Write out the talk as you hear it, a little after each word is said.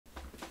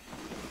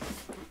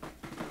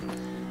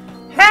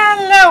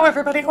Hello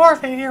everybody,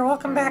 Orphe here.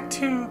 Welcome back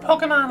to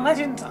Pokemon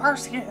Legends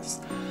Arceus.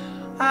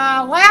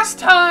 Last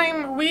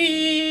time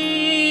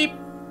we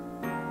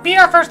beat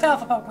our first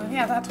Alpha Pokemon.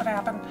 Yeah, that's what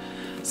happened.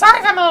 Sorry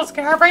if I'm a little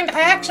scatterbrained.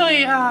 I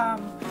actually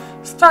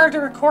started to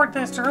record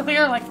this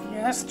earlier, like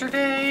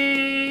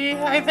yesterday,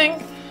 I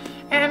think.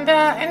 And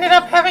ended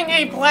up having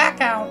a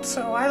blackout,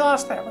 so I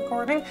lost that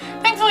recording.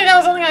 Thankfully that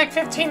was only like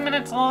 15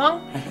 minutes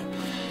long.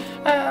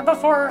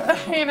 Before,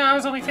 I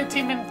was only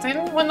 15 minutes in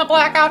when the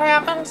blackout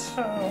happened,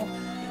 so,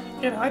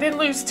 I didn't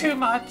lose too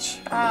much,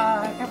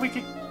 and we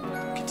could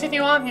continue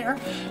on here.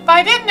 But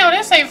I did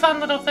notice a fun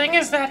little thing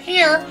is that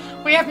here,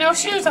 we have no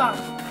shoes on,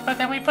 but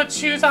then we put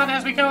shoes on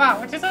as we go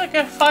out, which is like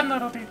a fun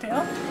little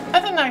detail.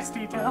 That's a nice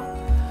detail,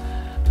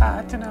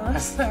 to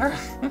notice there.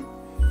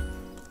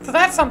 So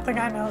that's something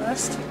I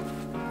noticed.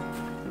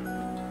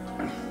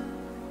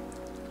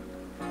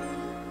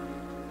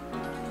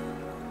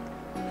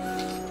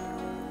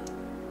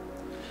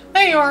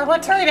 There you are,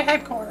 let's hurry to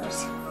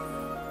headquarters.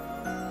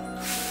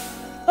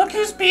 Look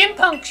who's being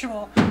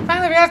punctual.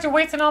 Finally we have to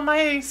waste an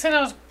almighty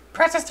Sinnoh's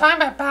precious time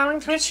by bowing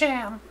to a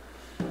sham.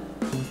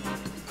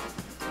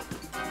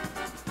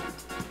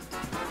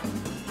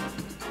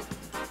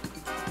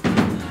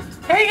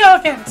 There you go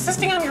again,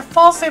 insisting on your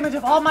false image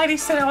of almighty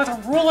Sinnoh as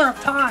a ruler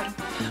of time.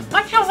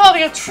 My kills all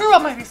be a true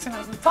almighty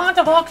Sinnoh, the font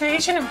of all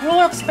creation and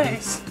ruler of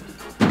space.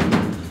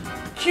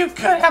 You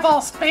could have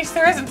all space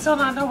there is and still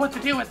not know what to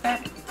do with it.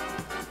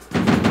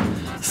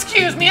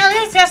 Excuse me, are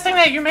you suggesting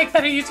that you make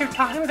better use of your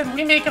time than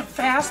we make of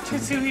vast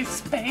Hisui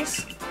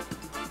space?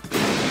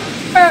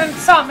 Better than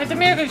some, it's a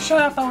miracle you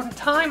showed up on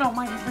time,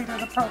 almighty leader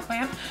of the Pro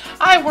Clan.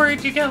 I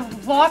worried you'd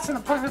get lost in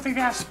the perfectly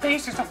vast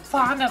space you're so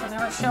fond of and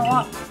never show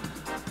up.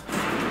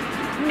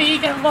 Me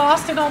get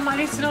lost in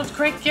almighty Sinnoh's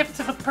great gift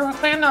to the Pro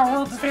Clan, our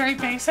world's very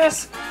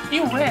basis?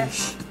 You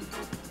wish.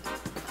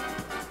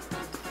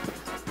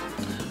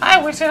 I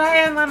wish that I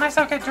hadn't let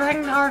myself get dragged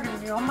into arguing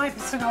with you. Almighty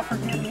Sinnoh,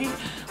 forgive me.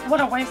 What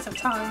a waste of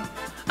time.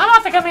 I'm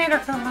at the Commander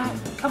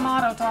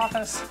Kamado's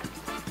office.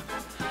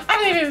 I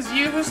believe it was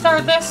you who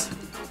started this.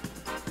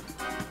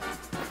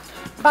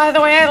 By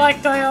the way, I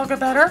like Dialga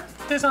better,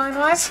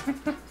 design-wise.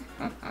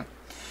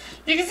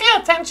 You can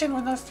feel tension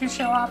when those two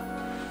show up.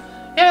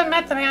 You haven't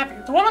met them, have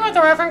you? The woman with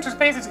the reference to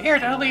space is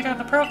Irida, leader of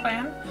the Pro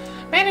Clan.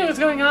 Man who was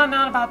going on and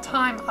on about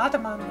time,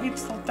 Ataman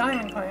leads the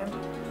Diamond Clan.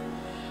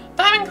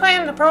 Diamond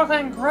Clan and the Pro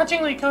Clan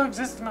grudgingly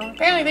coexist at the moment.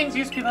 Apparently things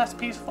used to be less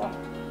peaceful.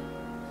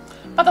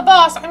 But the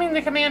boss, I mean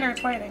the commander,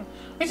 is waiting.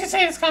 We should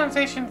save this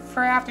conversation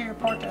for after you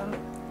report to him.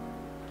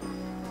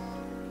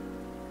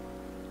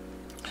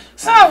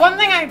 So, one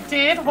thing I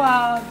did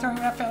during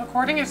that field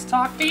recording is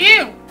talk to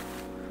you.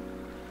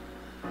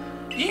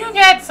 You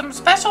get some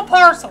special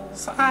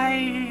parcels.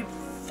 I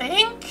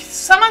think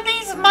some of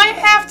these might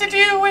have to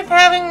do with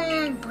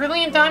having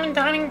Brilliant Diamond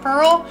Dining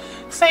Pearl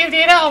save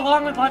data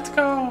along with Let's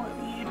Go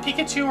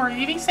Pikachu or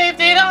Eevee save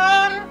data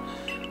on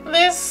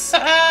this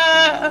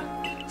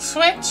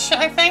Switch,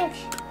 I think,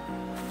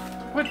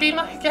 would be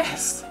my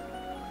guess.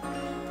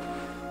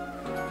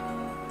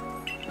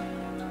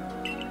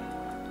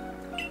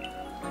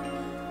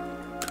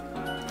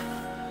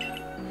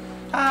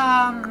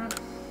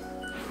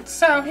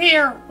 So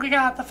here we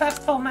got the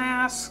Festival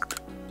Mask.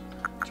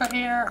 Right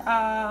here,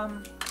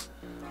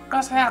 we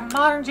also have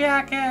Modern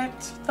Jacket.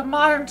 The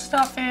modern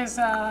stuff is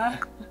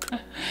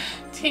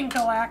Team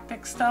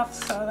Galactic stuff,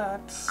 so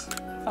that's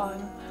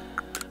fun.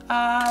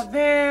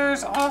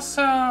 There's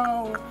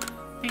also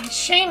the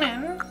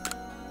Shaman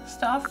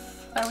stuff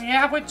that we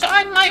have, which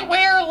I might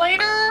wear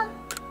later.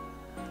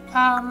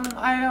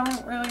 I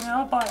don't really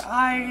know, but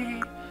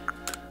I,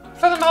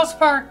 for the most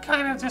part,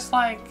 kind of just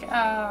like,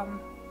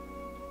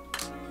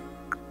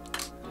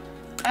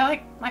 I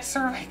like my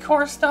Survey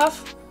Corps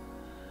stuff.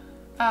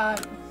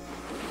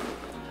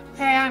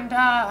 And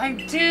I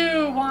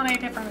do want a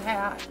different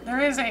hat. There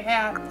is a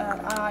hat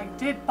that I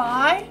did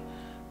buy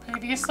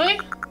previously.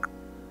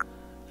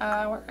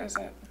 Where is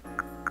it?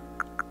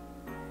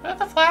 Was it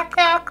the flat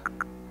cap?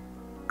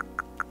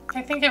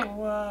 I think it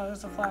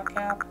was a flat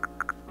cap.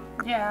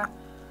 Yeah.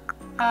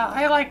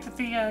 I liked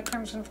the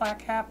crimson flat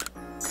cap.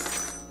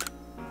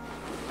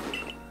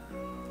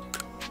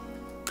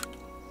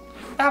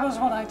 That was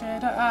what I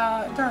did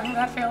during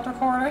that failed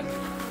recording.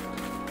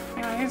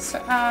 Anyways,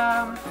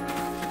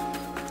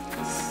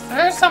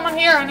 there's someone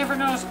here I never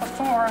noticed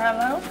before.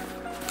 Hello?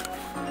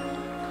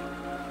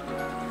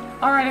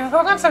 Alright, if the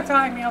Pokemon start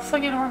telling me, I'll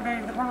fling an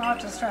Oranberry that won't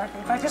distract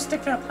me. If I just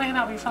stick to a plan,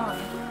 I'll be fine.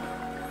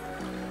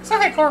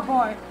 Survey Corps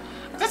boy.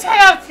 Just head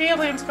out to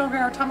Fieldlands, go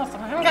grab our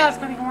Tumblestone. I haven't got as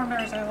many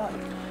Oranberries as I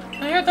like.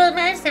 Now your third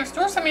berries, they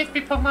restore some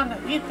HP Pokemon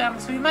that eat them,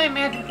 so you might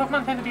imagine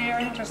Pokemon tend to be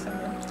very interested in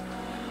them.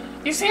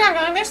 You see I'm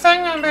going, this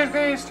starting Oranberry is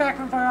very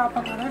distracting for all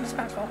Pokemon. They're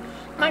indispensable.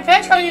 Mike,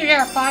 can I tell you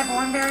got 5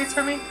 Oranberries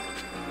for me?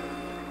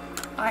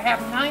 I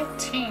have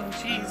 19.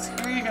 Jeez,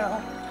 here you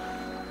go.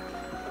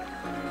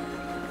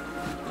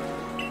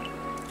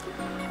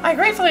 I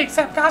gratefully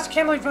accept. Gosh,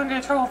 can't believe you went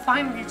into trouble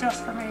finding you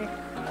just for me.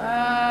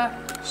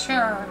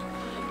 Sure.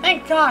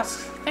 Thank gosh.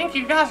 Thank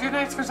you. Gosh, you're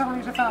nice for someone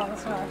who's a fellow.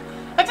 That's right.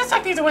 I just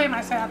tucked these away in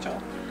my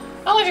satchel.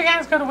 Don't let your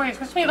hands go to waste.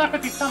 Wish me luck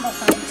with these stumble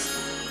things.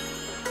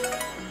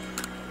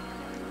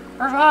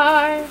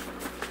 Revive!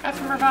 Got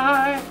some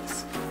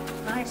revives.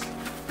 Nice.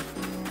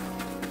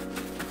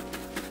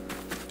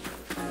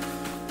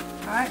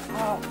 Alright,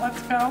 well,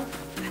 let's go.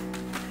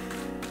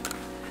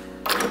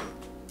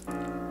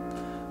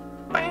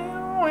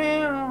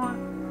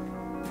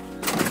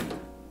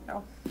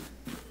 Go.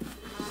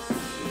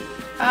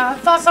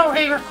 It's also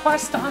a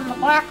request on the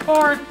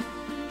blackboard.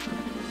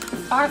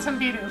 Arts and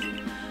Beatles.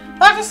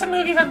 Talk to some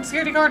movie from the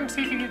security guard and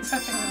see if you get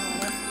something in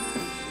there.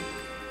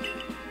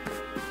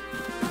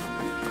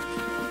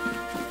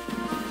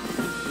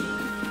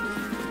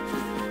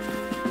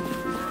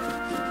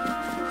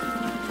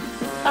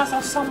 Also,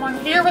 someone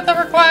here with a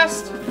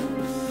request.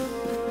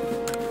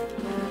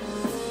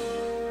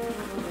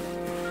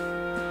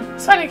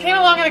 It's funny, you came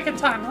along at a good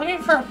time.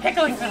 Looking for a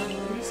pickling fountain.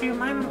 You see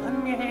mine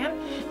in your hand?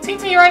 It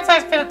seems to be right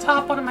size fit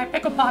atop one of my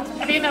pickle pots and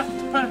heavy enough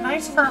to put a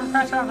nice firm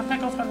pressure on the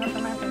pickles when they're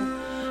fermenting.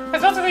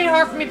 It's also really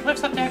hard for me to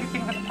lift up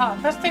everything for the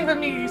pot. Best thing for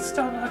me is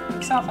still to lift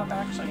itself up,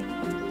 actually.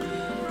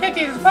 Okay,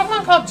 there's a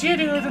Pokemon called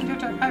Geodude lives in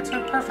Dude Heights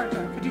with a perfect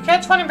joke. Could you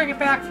catch one and bring it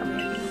back for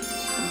me?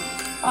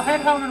 I'll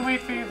head home and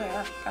wait for you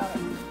there. Got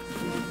it.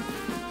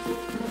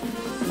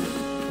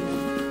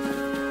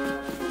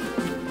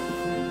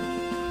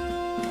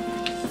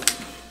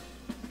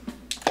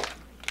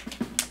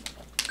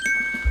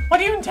 What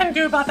do you intend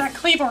to do about that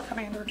Cleavor,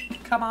 Commander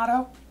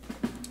Kamado?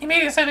 He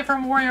made a send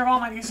from Warrior of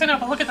Almighty Sinnoh,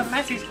 but look at the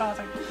mess he's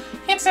causing.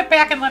 Can't sit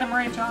back and let him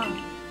rage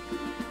on.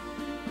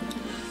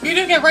 You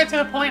do get right to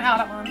the point,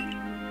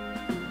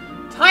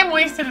 Adamon. Time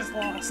wasted is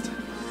lost.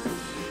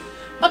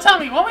 Well, tell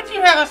me, what would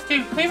you have us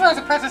do? Cleavor is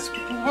a presence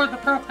toward the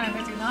Pro Clan,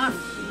 is he not?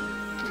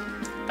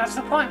 That's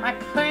the point. My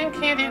clan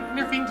can't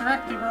intervene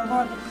directly where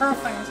Lord the Pro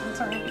Clan is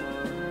concerned.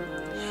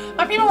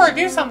 My people were to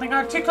do something,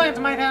 our two clans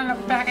might end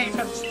up back at each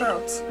other's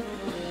throats.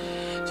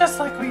 Just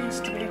like we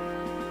used to be.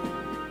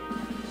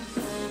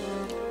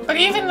 But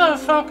even though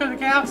folk of the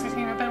galaxy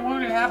team have been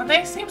wounded, haven't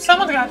they? Seems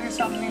someone's got to do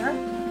something here.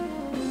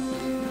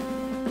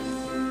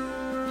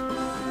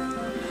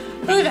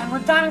 Who then?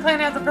 Would Diamond Clan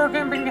have the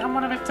program bring down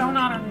one of its own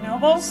honored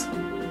nobles?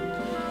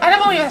 I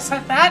don't believe I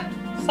said that.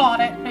 Thought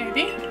it,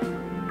 maybe.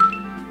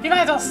 You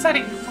might as well said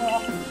it, you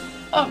fool.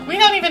 Look, we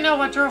don't even know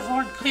what drove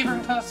Lord Cleavor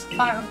into this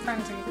violent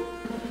frenzy.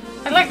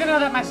 I'd like to know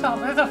that myself.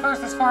 They're the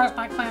first as far as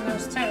my clan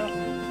knows, too.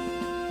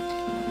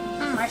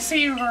 I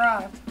see you've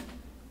arrived.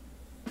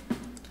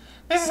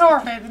 This is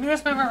Orphe, the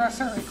newest member of our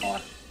Survey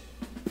Corps.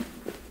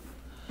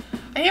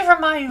 I hear from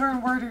Mai you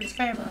earned word in his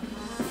favor.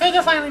 Good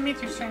to finally meet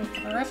you, stranger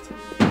from the Rift.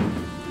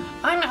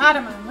 I'm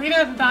Adaman,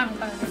 leader of the Diamond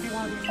Clan, if you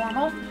want to be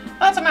formal.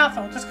 That's a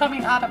mouthful, just call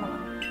me Adaman.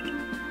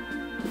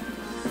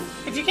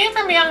 If you came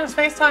from beyond the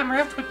space-time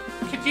rift,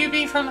 could you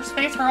be from the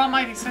space where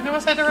Almighty Sinnoh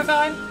was said to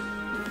reside?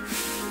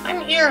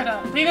 I'm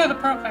Irida, leader of the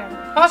Pro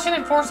Clan. Caution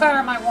and foresight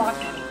are my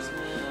watchwords.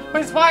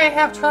 Which is why I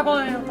have trouble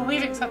in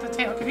believing such a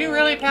tale. Could you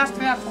really pass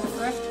through that full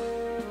rift?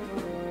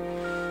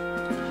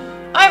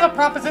 I have a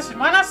proposition.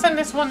 Why not send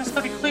this one to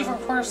study Cleavor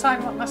before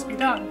deciding what must be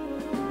done?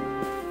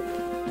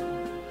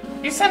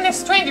 You send this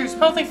stranger who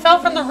supposedly fell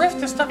from the rift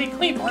to study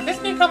Cleavor.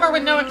 This newcomer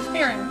with no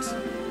experience,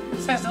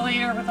 says the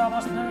leader with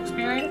almost no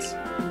experience.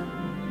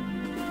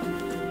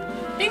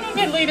 Being a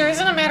good leader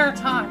isn't a matter of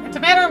time. It's a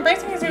matter of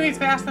embracing Izui's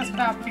vastness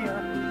without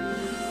fear.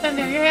 Then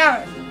there you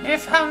have it.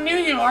 If how new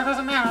you are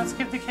doesn't matter, let's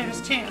give the kid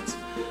his chance.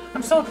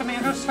 I'm still a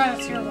commander, let's try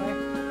this your way.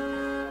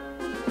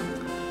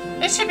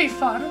 This should be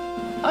fun.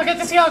 I'll get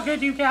to see how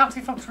good you galaxy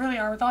folks really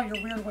are with all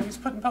your weird ways,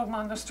 putting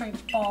Pokemon into strange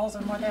balls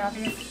and what have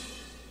you.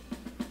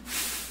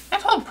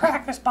 That whole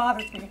practice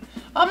bothers me.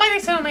 Almighty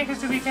Sinnoh makers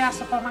do be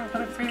faster Pokemon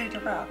put it freely to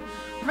route.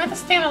 We're meant to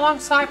stand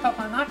alongside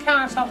Pokemon, not count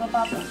ourselves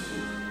above them.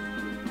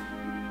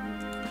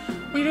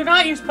 We do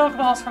not use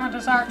Pokeballs from a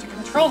desire to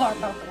control our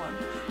Pokemon,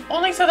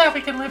 only so that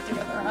we can live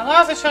together.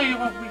 Allow us to show you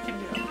what we can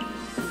do.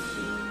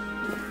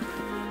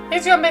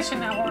 It's your mission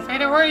now, Orphe.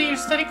 In order you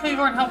study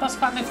Cleavor and help us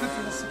find the truth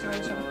in this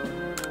situation.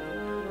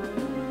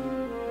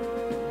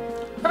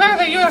 Remember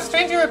that you are a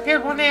stranger who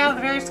appeared one day out of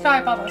the very sky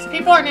above us.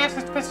 People are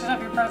naturally suspicious of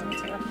your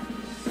presence here.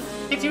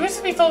 If you wish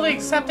to be fully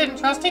accepted and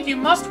trusted, you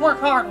must work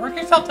hard. Work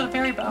yourself to the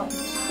very bone.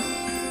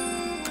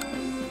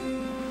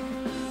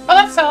 Well,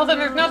 that's settled,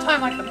 and there's no time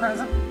like the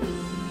present.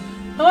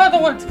 The Lord of the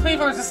Woods,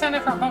 Cleavor is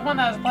descended from a Pokemon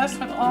that is blessed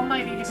with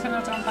almighty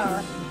Sinnoh's own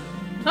power.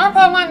 Nor a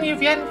Pokemon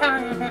you've yet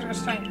encountered with greater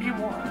strength. Be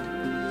warned.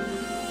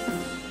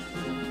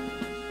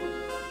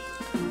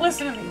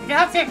 Listen to me. The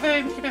Galaxy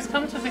Activity Team has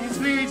come to the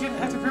Izui region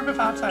as a group of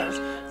outsiders.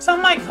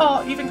 Some might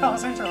even call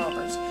us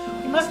interlopers.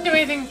 We mustn't do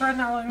anything to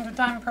threaten our living to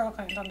Diamond Pearl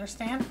Clan,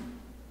 understand?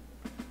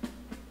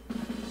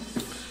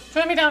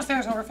 Join me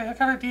downstairs, Orphe. I'll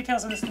cover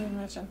details of this new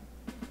mission.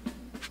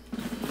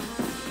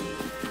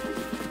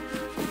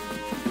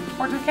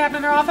 Or to the captain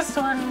in their office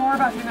to learn more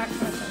about your next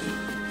mission.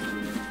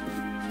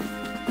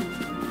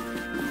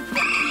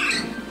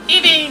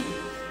 Eevee!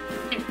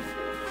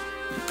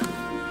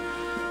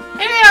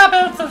 Maybe I'll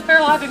build some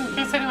spare logic in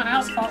case anyone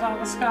else falls out of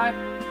the sky.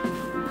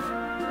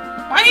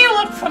 Why do you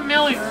look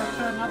familiar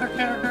to another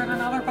character in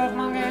another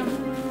Pokemon game?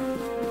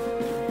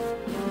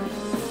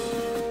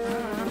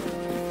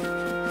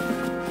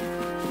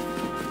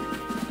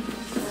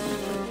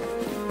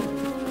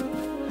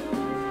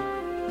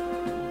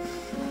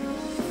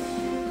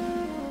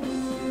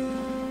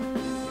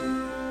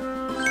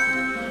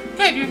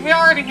 good. You're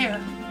already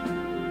here.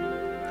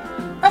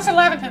 Professor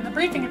Laventon, the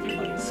briefing, if you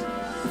please.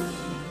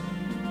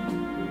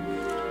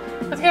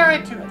 Let's get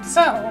right to it.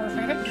 So,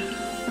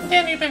 Orphated,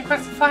 again, you've been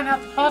requested to find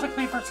out the cause of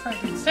Cleaver's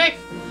frenzied state.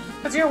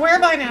 As you're aware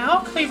by now,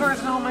 Cleaver is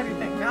an almighty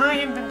thing, nigh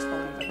invincible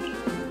even.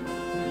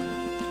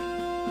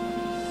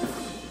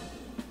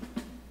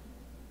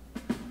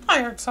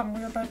 I heard something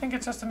weird, but I think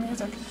it's just the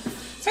music.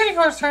 City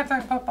Course tried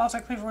throwing Pokeballs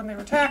at Cleaver when they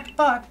were attacked,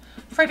 but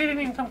afraid they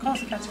didn't even come close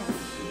to catching him.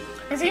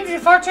 It seems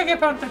he's far too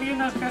opponent that even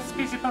those best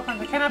species Pokemon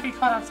that cannot be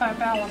caught outside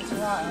battle once in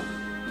a while.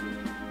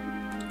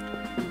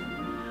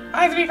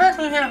 I have to be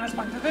perfectly clear on this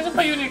point. If this will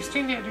put you in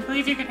extreme danger, do you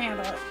believe you can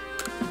handle it?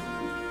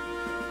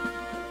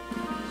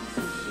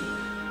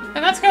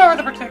 And let's go over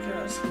the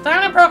particulars.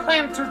 Diamond Pro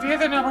clans revere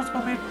their nobles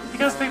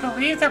because they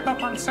believe their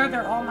Pokemon serve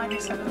their almighty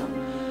sentinel.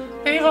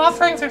 They leave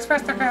offerings to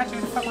express their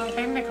gratitude to Pokemon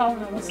fame they call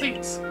noble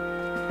seats.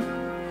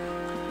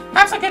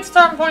 Perhaps a good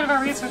starting point of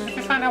our research is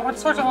to find out what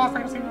sorts of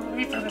offerings they will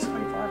leave for this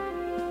Cleaver.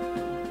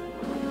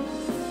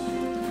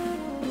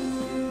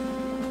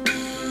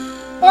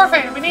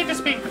 Orphan, we need to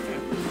speak with you.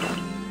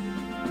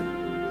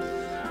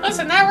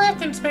 Listen, that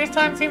rift in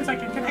space-time seems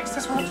like it connects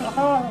this world to a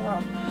whole other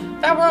world.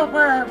 That world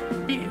where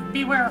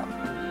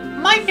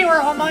might be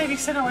where Almighty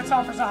Sinnoh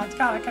itself resides.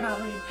 God, I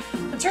cannot read.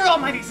 The true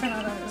Almighty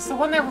Sinnoh, that is. The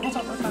one that rules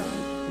over time.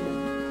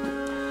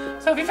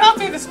 So if you fell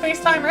through the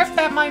space-time rift,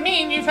 that might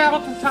mean you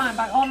traveled through time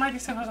by Almighty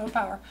Sinnoh's own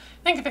power.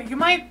 Think of it, you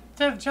might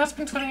have just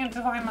been swimming in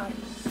divine might.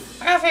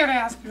 I got a favor to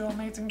ask you,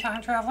 amazing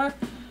time traveler.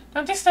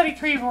 Don't just study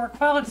Cleaver or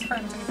quell its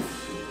frenzy.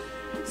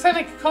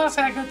 Certainly could call us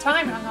a good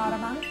time, young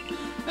Ottoman.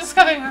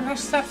 Discovering our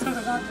next steps with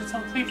regard to this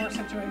whole Cleaver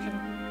situation.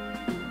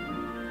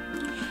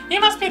 You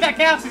must be that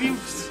galaxy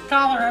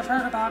scholar I've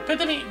heard about. Good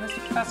to meet you,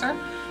 Mr. Professor.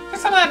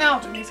 There's some of that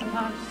knowledge with me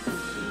sometime.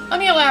 Let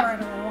me elaborate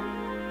a little.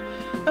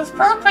 Those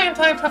pro-clan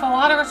types have a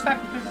lot of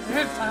respect for people.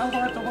 They're the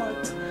Lord of the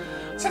Woods.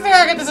 So they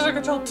are get this under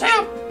control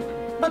too.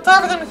 But it's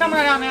hard for them to come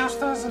right out and ask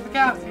those of the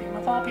galaxy, and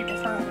of all people,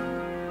 Fred.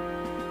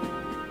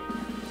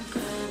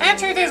 And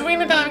the truth is, we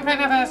and the Diamond Clan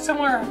have a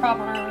similar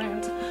problem on our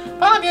hands.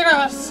 But near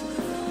us,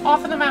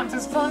 off in the mountains,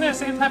 is flown in the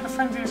same type of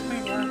frenzy as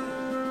Cleaver.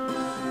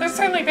 There's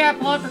certainly bad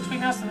blood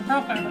between us and the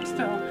Pro Clan, but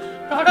still.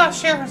 We all gotta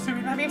share history,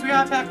 and that means we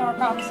gotta tackle our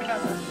problems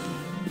together.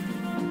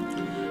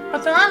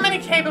 But there aren't many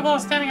capable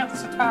of standing up to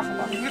such powerful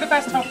one. You're the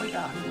best hope we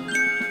got.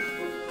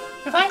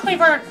 We find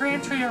Cleaver at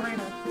Grand Tree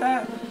Arena.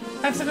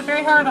 That's in the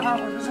very heart of the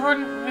Heartwood. Resort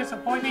is a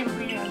boy named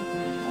Leon.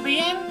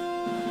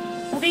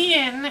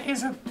 Leon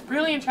is a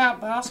brilliant child,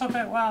 but also a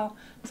bit, well,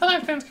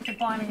 sometimes things can be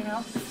blinding, you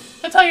know.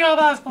 He'll tell you all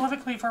about his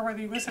beloved Cleaver, whether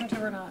you listen to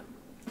or not.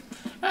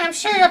 And I'm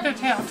sure you're up to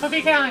tail, so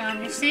be counting on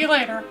me. See you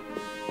later.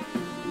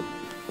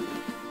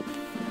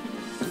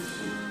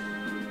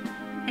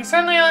 He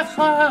certainly left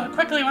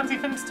quickly once he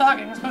finished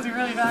talking. I suppose he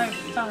really valued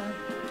his time.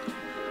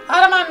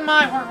 Ottoman and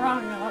I weren't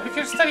wrong, though. If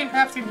you're studying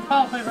perhaps even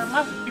quell Cleaver,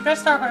 you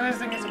best start by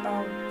visiting his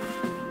abode.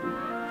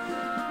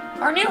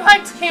 Our New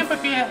Heights camp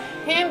would be a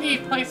handy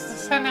place to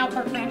send out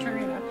toward Grand Tree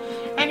Arena.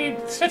 And you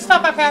should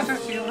stop by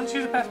Pastor's Field and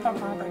choose the best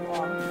Pokemon to bring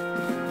along.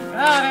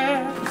 Got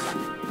it!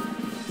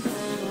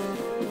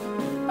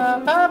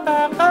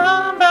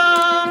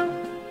 Ba-ba-ba-bum-bum!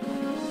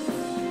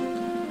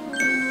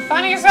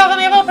 Finding yourself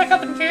unable to pick up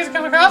the materials you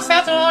come across,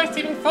 that's always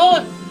seeming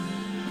full.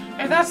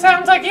 If that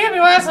sounds like you, be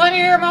wise to lend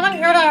you a moment,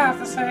 hear what I have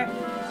to say.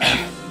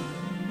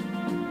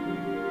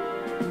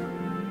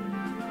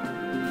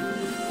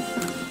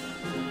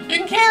 You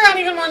can carry on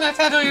even more than that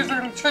satchel you're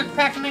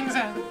packing things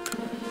in.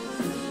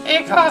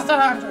 It cost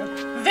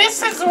 100.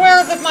 This is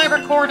where my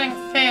recording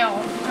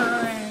failed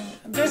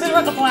this is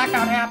where the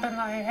blackout happened.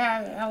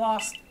 I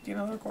lost, you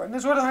know, the recording.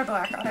 This is where my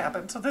blackout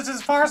happened. So this is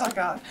as far as I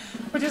got,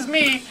 which is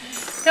me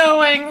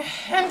going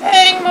and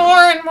paying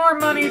more and more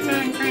money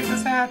to increase the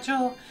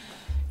satchel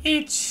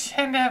each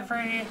and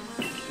every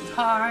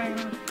time.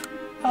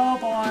 Oh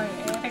boy,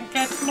 it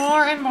gets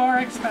more and more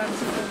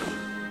expensive.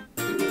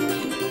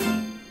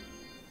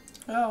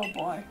 Oh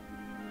boy.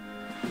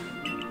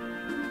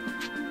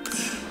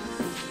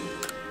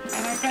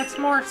 And it gets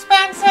more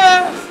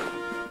expensive.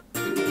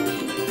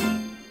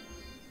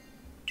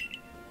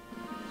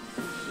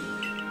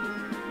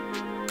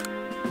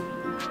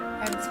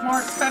 And it's more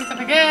expensive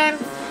again.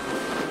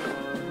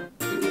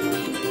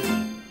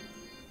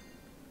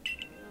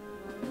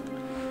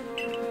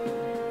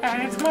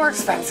 And it's more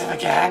expensive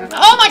again.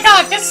 Oh my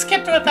god, just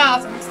skip to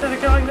 1,000 instead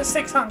of going to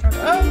 600.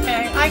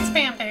 Okay, I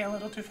spammed A a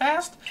little too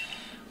fast.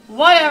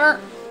 Whatever.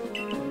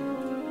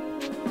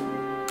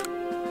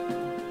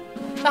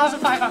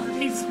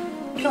 1,500. He's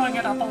going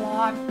it up a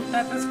lot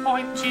at this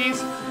point.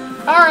 Jeez.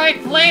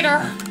 Alright,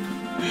 later.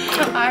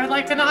 I would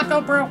like to not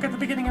go broke at the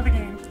beginning of the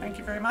game. Thank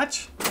you very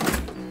much.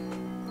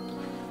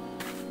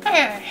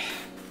 Okay.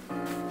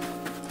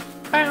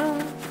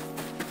 Boom.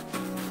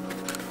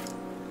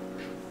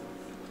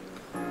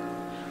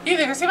 You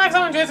there, seem like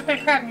someone enjoys a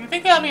big crab. You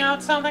think you'll help me out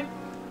with something?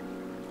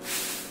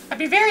 I'd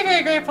be very,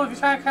 very grateful if you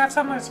try to craft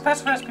some of the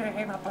special recipe I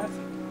came up with.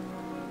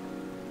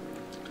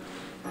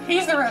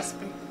 Here's the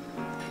recipe.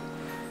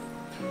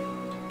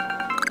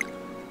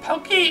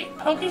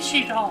 Pokey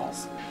sheet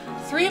dolls.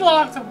 3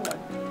 logs of wood.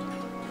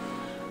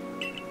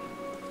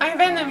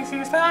 defend them, you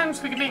see,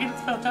 sometimes we can make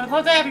it built. I'd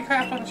love to have you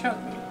craft one and show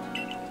me.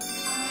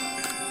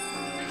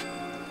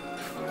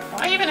 Do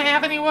I even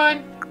have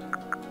anyone?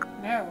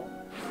 No.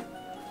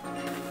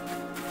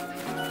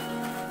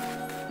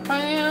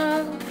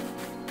 Well...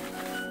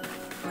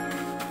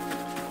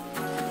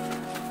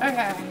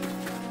 Okay.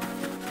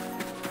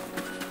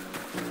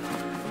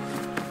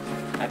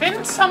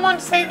 Didn't someone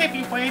say they'd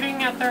be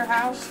waiting at their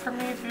house for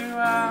me to,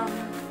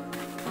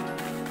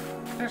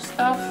 their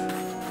stuff?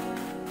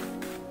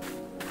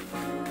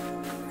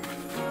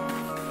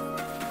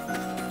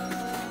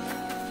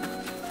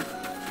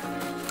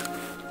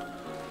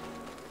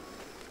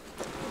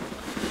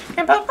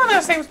 Can Pokemon of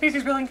the same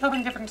species really come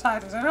in different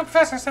sizes? I know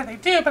Professor said they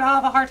do, but I'll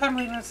have a hard time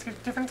believing it's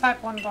different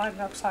type ones lined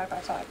up side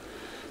by side.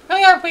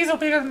 Really are Weasel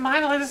bigger than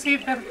mine? I'll let us see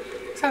them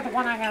inside the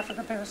one I have for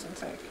comparison's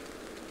sake.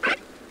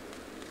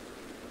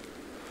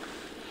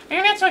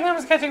 You're not showing them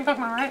as catching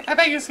Pokemon, right? I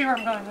bet you see where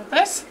I'm going with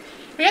this.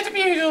 If you have to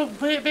be a little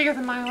bit bigger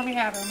than mine, let me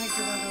have it. I'll make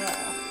you work it out.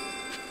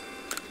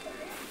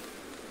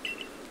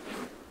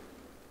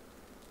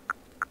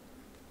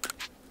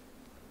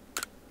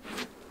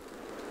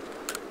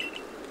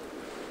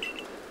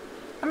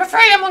 I'm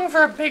afraid I'm looking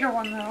for a bigger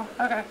one, though.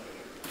 Okay.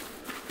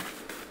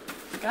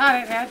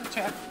 Got it. Had to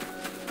check.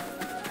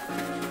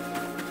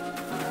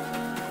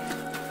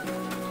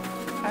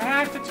 I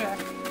have to check.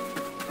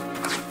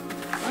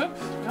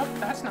 Oops. Nope,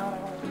 that's not what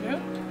I wanted to do.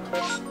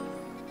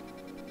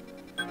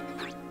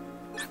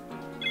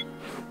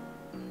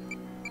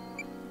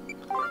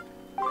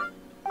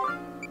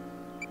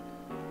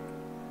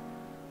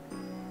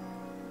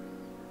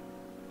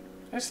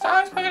 Is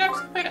Stars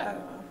Pokedex big? I don't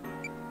know.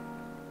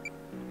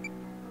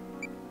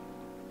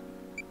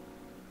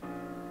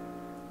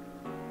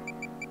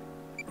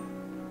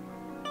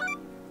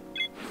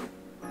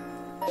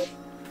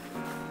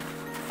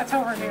 That's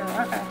over here,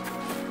 okay.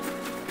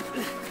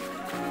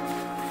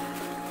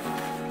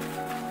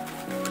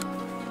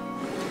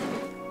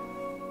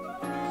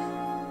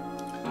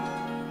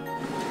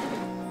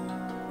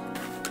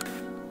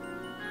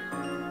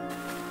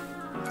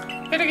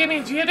 Gonna give me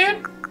a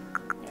Geodude?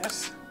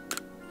 Yes.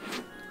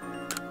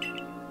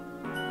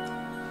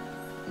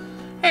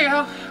 There you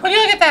go. When you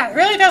look at that, it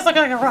really does look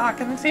like a rock,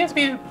 and it seems to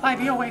be an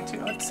ideal way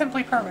to. It's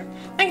simply perfect.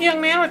 Thank you, young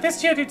man. With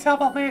this Geodude's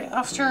help,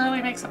 I'll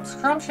surely make some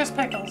scrumptious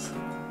pickles.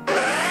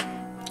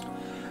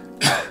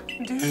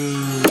 Dude.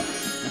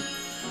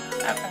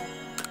 Okay.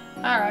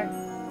 Alright.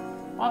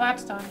 Well,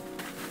 that's done.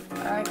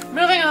 Alright,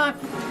 moving on.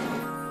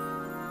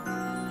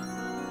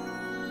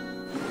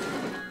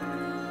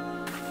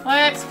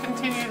 Let's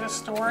continue the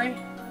story.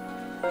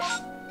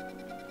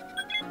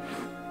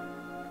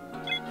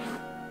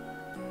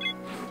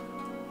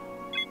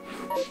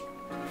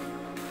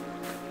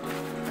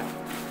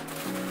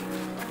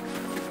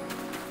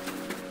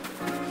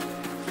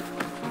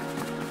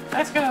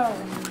 Let's go.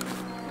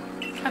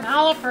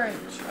 Canal Bridge.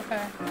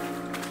 Okay.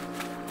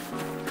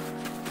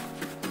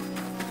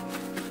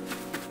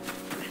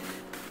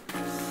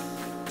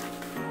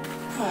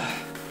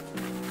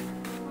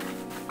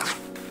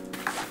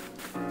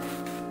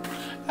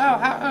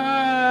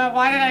 Oh,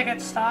 why did I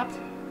get stopped?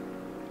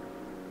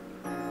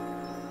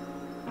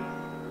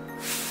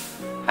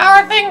 How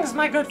are things,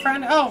 my good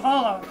friend? Oh,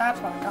 Volo, that's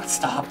why I got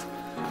stopped.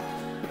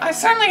 I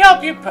certainly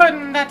hope you put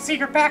in that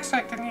secret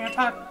backstrike that I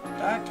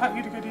taught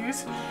you to good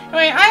use.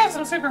 Anyway, I have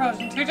some super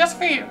potions here just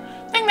for you.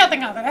 Think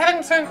nothing of it.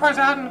 Having certain cars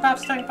out and about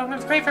studying Pokemon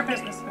is great for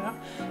business, you know.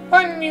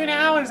 Important to you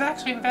now is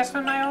actually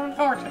investment in my own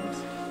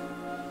fortunes.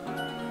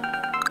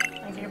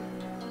 Thank you.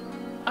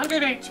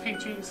 100 HP,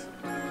 jeez.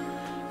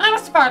 I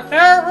must depart.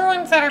 There are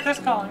ruins that are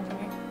just calling to me.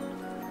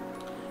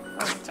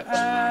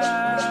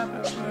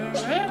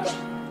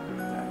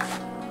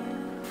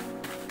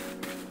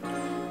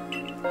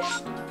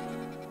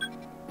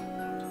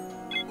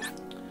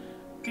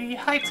 The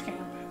Heights Camp.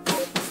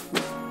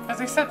 As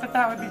they said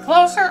that would be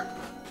closer.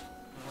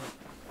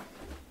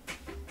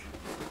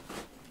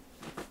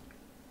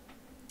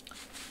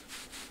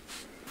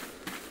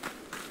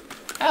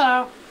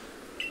 Hello.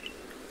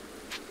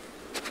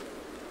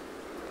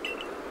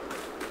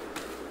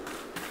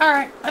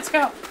 Alright, let's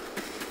go.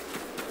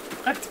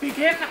 Let's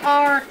begin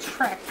our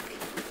trek.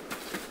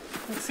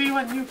 And see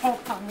what new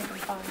Pokemon we can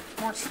find.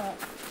 More stuff.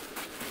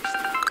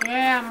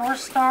 Yeah, more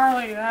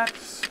Starly.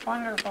 That's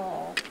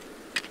wonderful.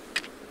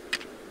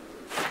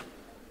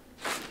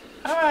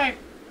 Alright.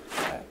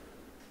 Okay.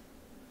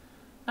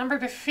 Number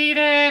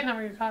defeated.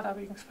 Number you caught that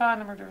weak spot.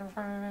 Number different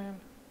from your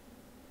name.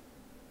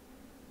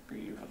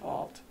 You've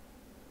evolved.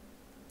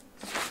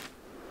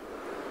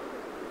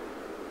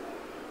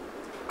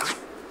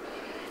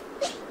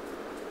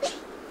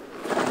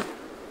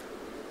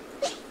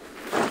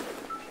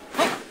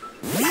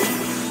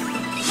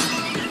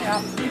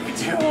 Yeah, we could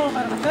do a little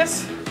bit of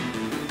this.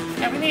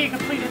 Yeah, we need a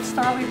completed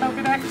Starly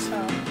Pokedex, so.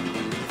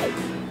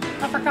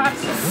 I forgot.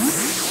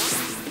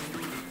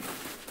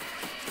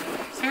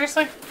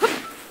 Seriously?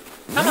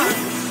 Come on.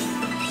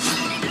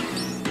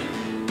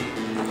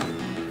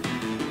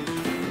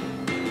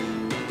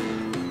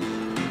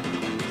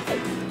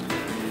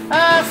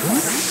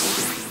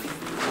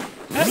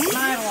 Just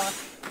my luck.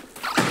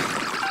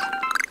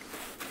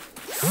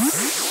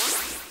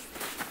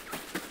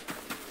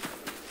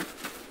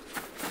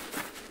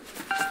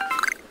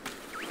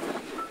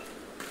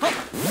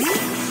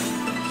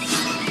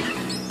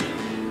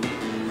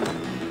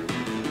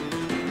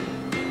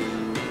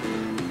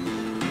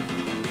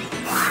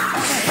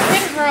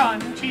 run.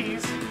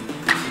 Jeez.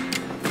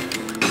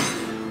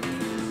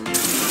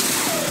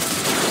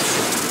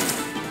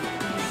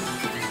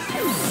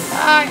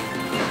 Die.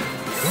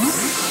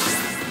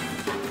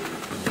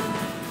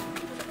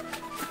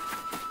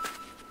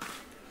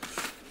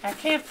 I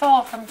can't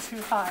fall from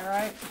too high,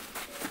 right?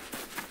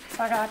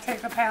 So I gotta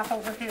take the path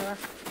over here.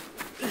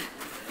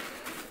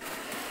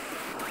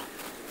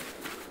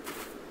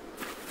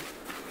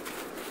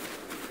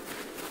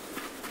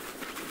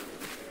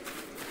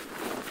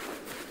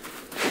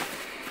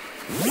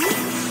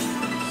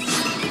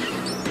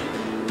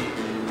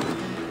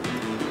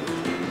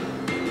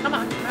 Come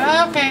on.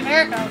 Okay,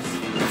 there it goes.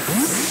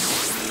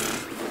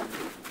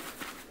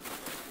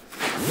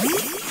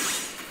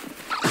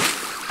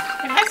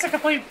 It has to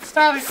complete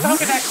Starly's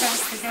Pokedex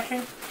dance to get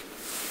him.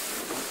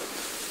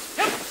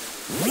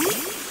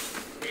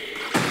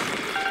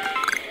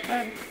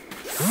 Good.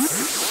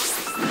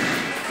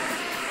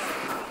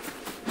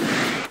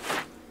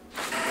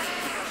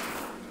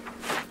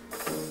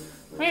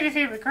 We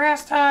defeat the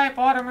grass type,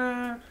 water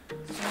moon.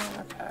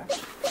 Okay.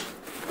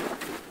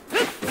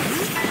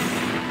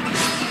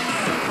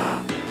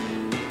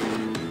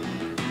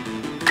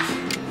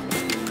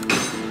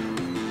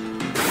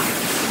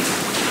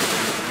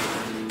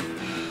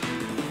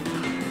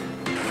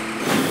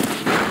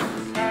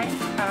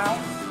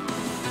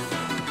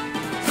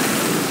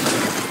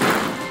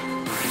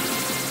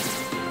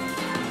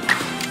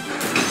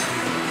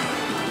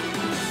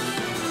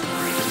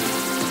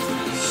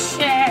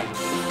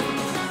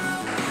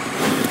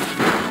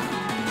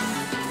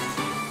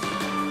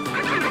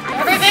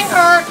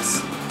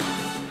 Hurts.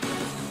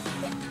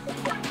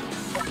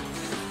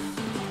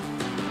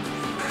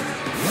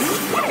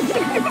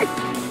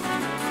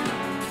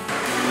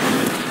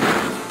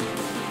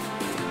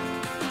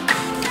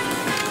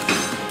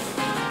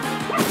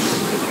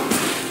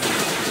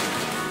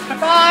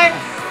 Goodbye.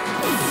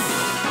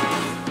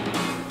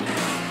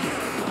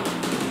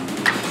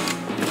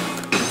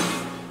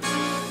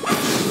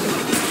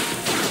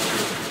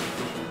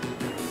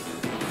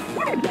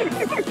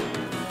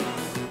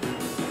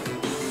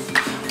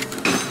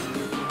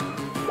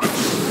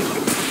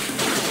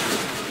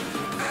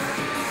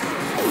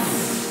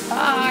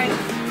 Bye.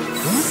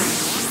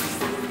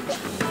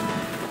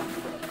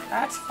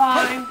 That's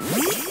fine.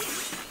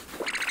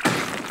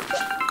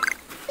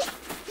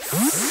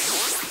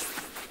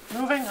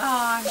 Moving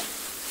on.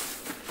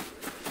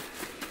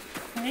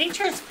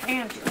 Nature's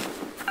Pantry.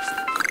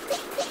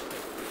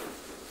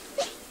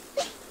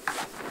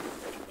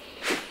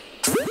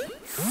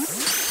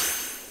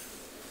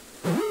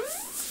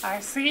 I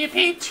see a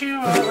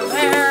Pichu over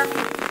there.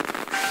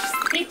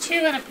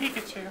 Pichu and a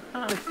Pikachu,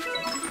 huh?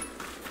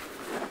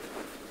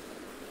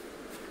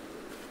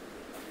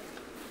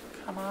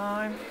 Come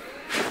on.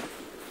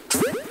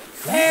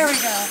 There we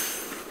go.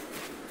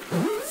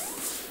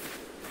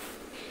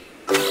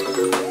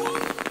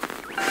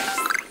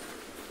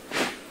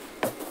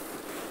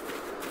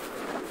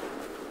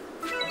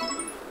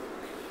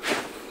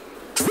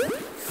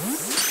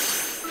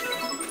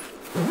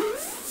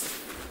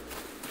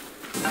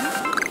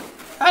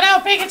 Oh no,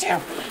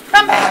 Pikachu!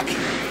 Come back!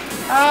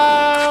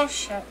 Oh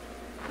shit.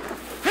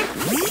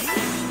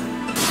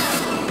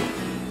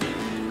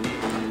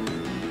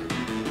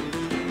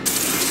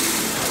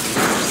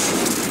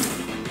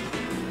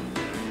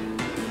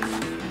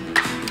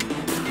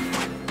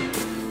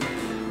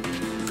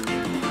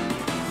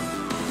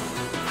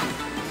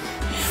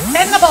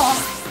 In the ball!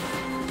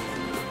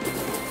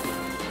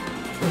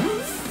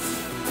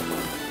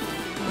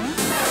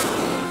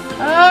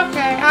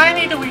 Okay, I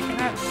need to weaken it.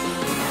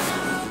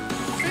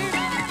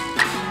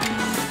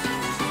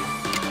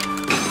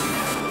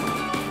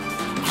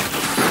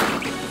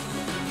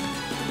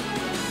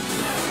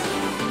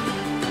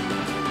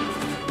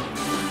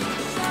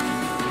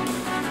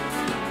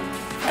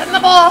 In the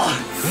ball!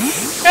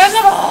 In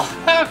the ball!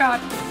 Oh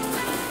god.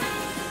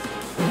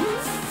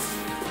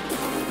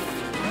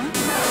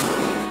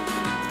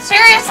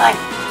 Seriously?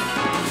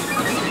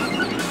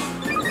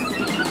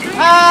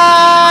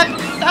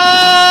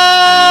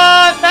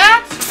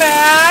 That's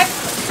bad.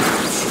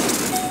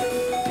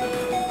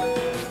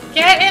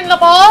 Get in the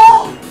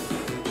ball?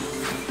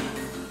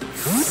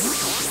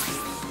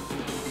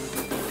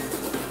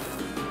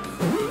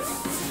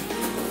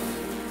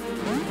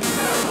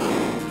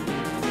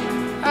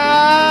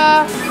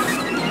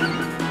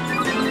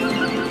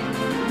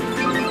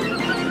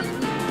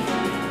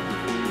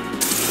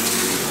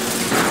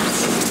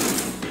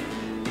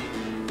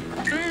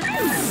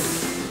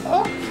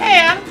 Okay,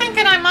 I'm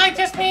thinking I might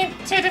just need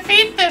to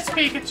defeat this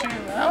Pikachu.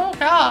 Oh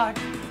god.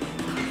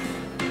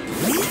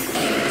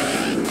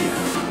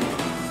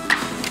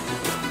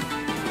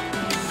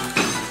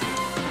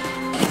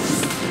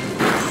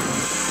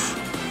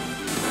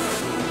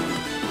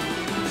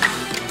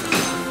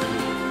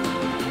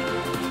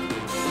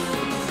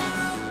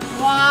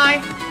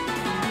 Why?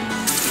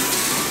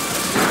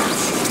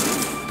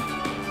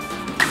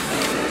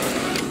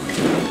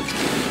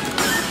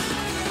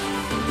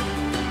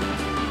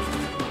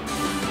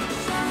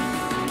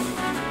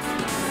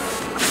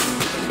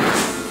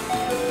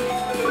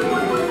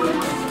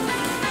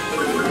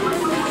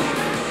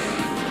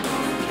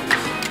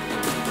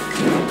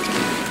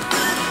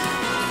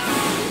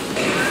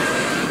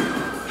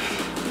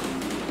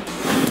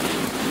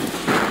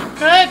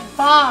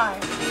 Goodbye.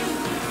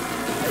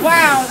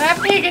 Wow, that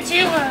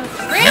Pikachu was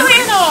really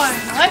annoying.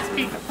 Let's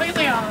be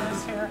completely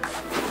honest here.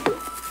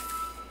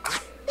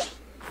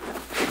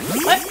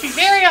 Let's be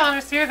very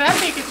honest here. That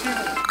Pikachu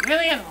was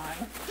really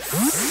annoying.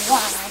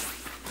 Wow.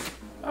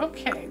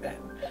 Okay then.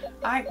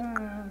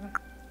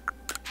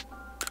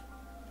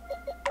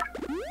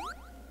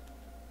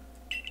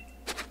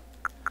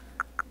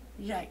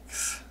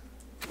 Yikes.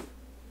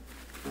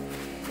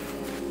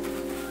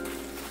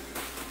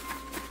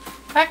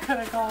 That could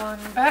have gone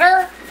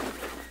better.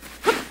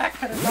 That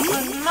could have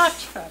gone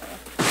much better.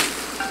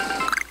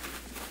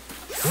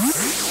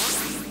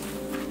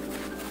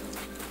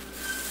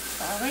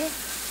 Sorry.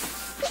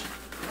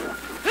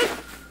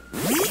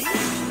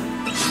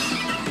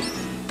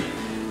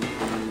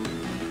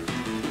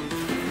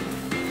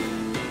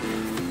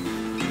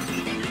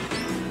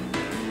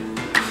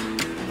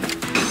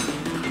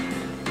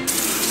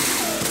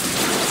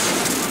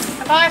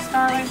 Goodbye,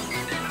 Starling.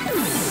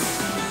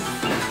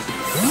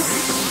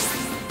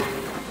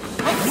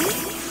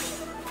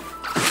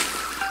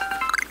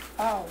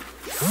 Oh.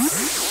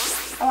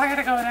 Oh, I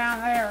gotta go down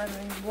there and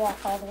then walk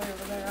all the way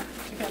over there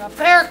to get up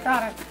there.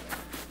 Got it.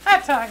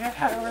 That's how I get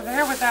over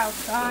there without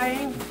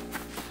dying.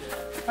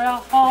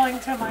 Without falling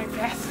to my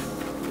death.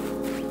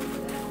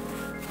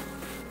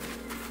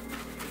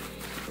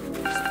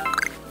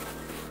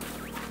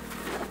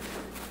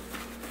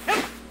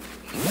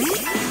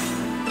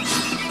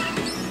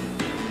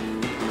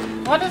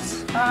 What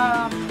is,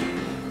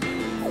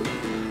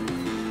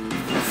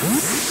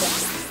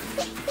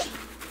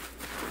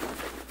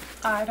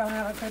 I don't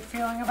have a good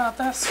feeling about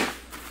this.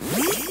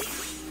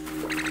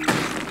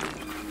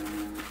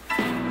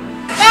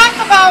 That's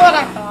about what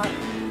I thought.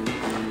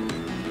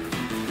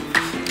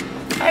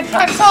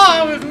 I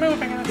saw it was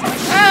moving and it's like,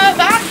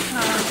 that's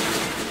not,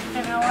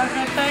 you know, a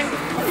good thing.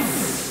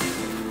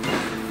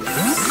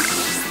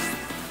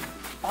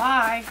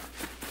 Bye.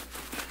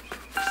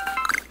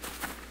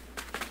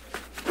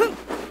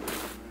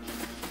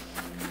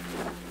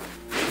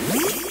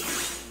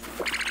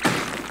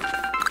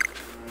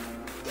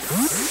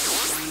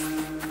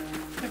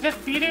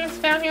 Just Beedoo's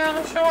down here on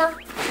the shore?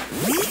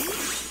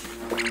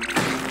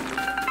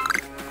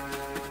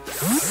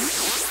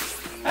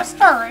 That's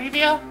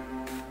Staravia.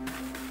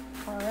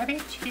 Already?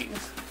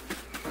 Jeez.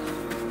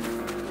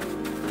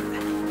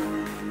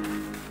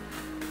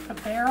 The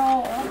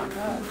barrel? Oh my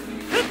god.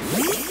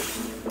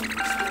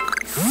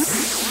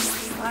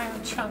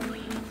 Iron chunk.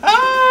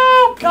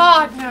 Oh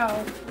god,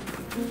 no.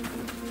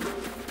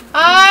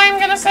 I'm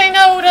gonna say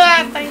no to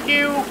that, thank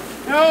you.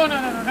 No,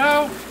 no, no, no,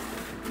 no.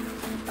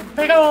 A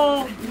big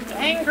old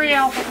angry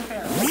alpha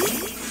barrel.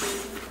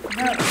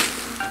 No.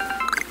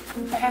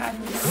 Bad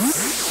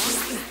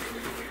news.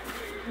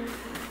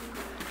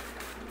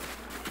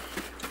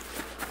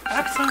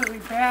 Absolutely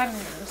bad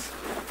news.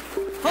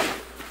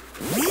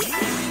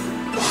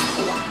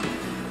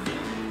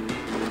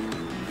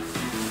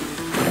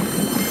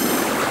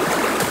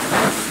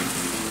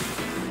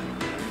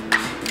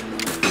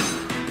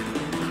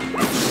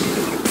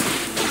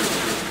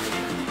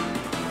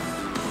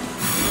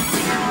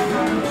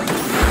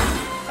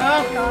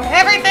 Oh god,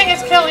 everything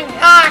is killing me.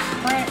 Ah,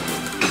 crap.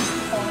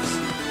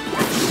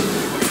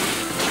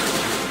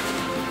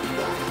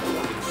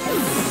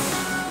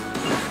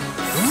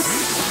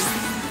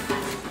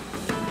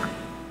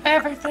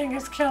 Everything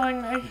is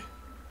killing me.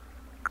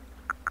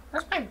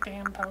 Where's my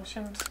damn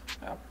potions?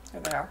 Oh,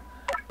 here they are.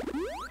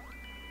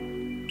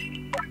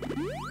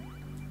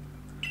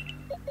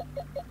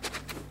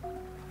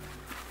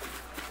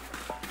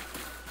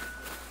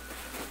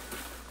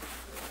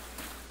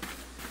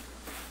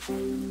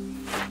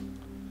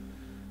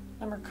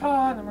 Number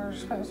caught, number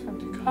supposed to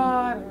be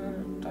caught,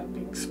 number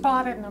being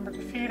spotted, number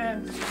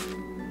defeated.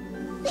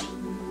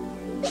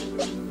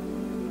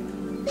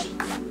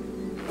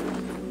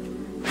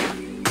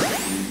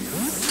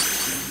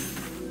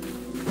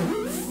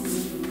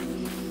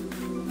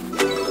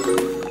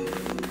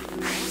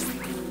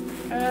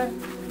 Good.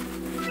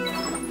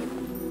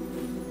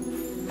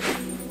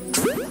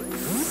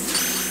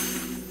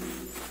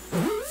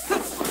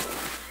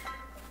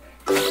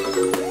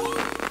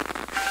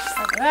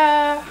 Like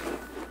that.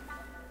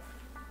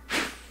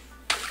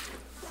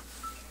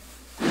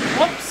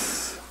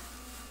 Whoops.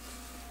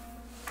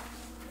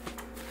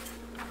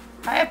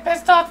 I have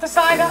pissed off the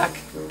Psyduck,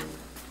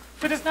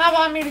 who does not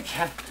want me to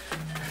get.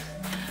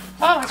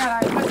 Oh my god,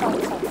 I have pissed off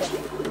the Psyduck.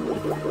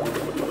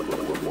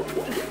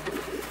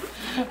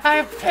 I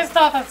have pissed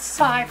off a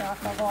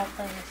Psyduck of all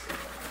things.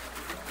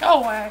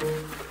 Go away.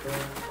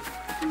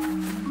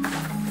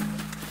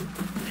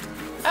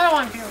 I don't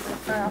want to deal with this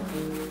crap.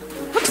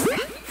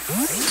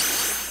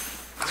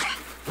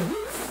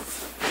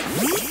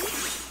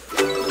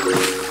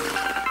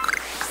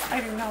 I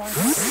do not want to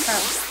deal with this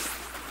crap.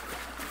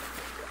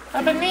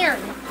 I've been near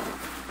you.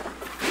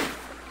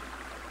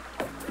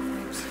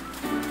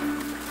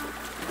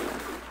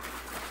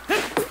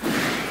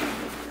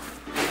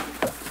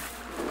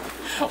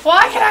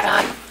 Why can I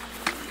not?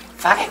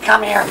 Fucking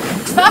come here.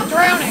 Stop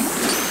drowning.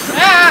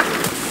 Ah!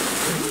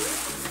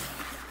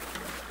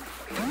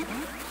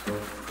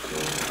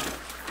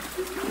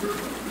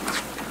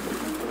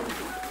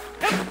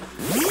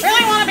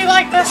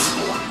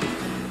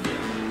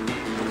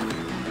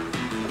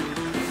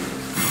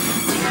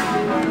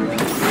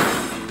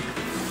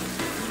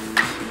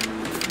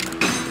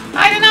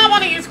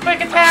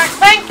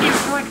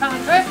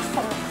 Joy-Con drift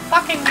for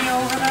fucking me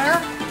over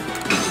there.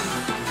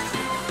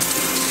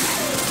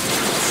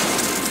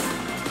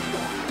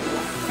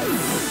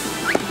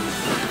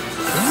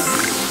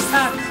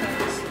 God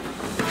sakes.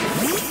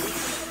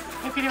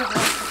 If you do it right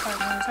for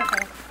Pokemon's,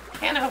 okay.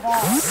 Can't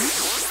evolve.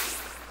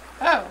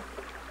 Oh.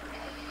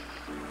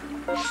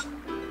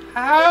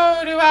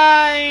 How do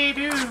I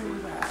do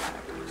that?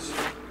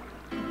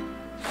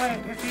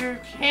 Wait, if you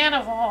can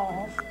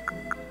evolve.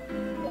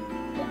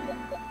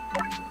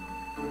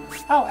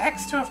 Oh,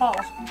 X to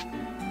evolve.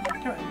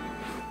 Do it.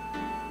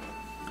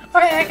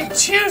 Okay, I can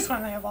choose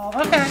when they evolve.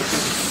 Okay.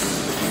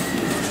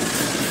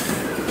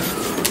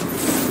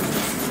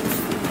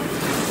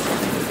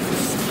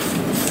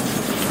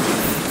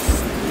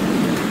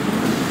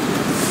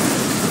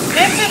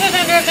 This is an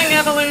interesting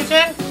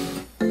evolution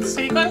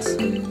sequence.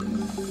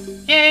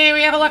 Yay,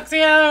 we have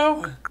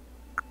Alexio!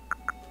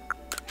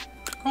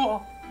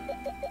 Cool.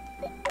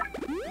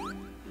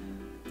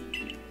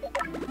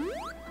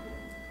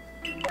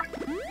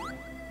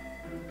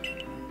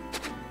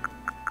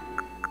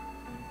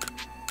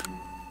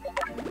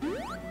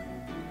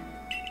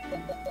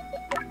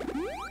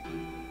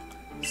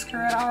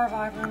 Screw it, I'll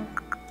revive them.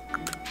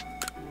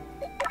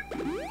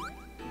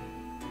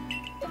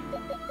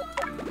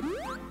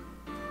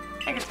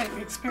 I can take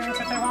the experience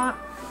if they want.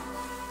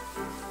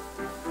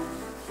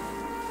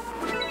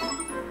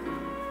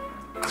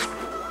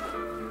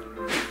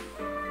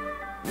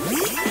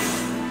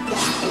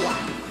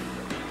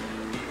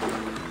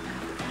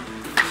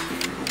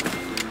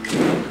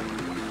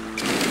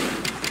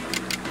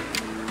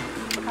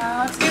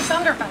 Let's do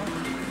Thunderbolt.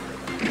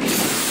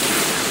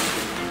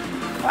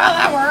 Well,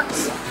 that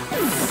works.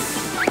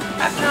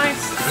 That's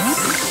nice.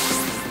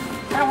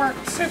 That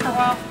worked super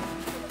well.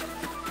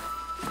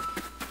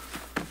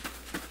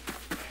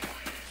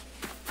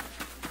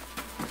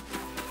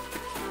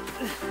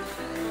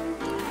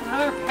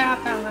 Another path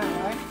down that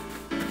way.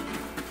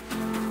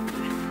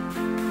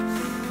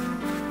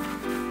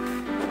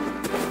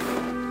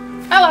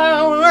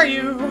 Hello, who are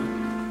you?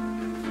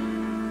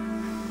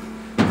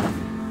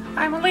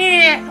 I'm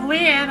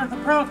Leanne of the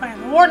Pearl Clan,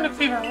 the Warden of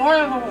Fever, Lord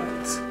of the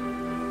Woods.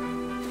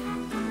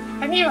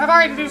 And you have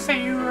already to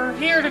say you were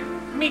here to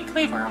meet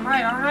Cleaver, I'm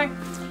right, aren't I?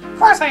 Of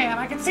course I am,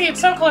 I can see it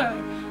so clearly.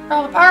 For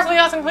all the powerfully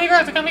awesome Cleaver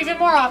has become even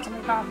more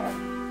awesomely powerful.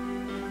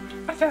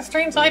 But that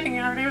strange lightning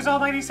in our day was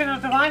almighty sin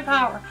of divine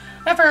power.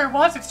 Whatever it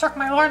was, it struck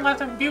my lord and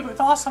left him imbued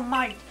with awesome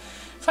might.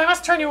 So I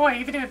must turn you away,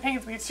 even if it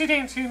pains me. It's too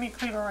dangerous to meet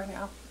Cleaver right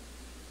now.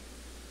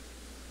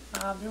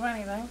 I'll do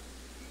anything.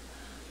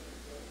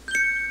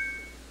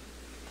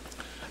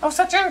 Oh,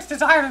 such earnest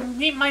desire to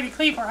meet mighty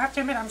Cleaver. I have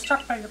to admit I'm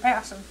struck by your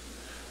passion.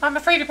 I'm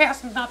afraid your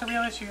passion is not the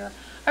real issue here.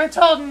 I've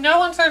been told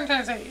no uncertain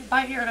terms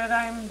by here that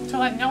I am to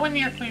let no one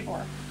near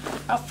Cleaver.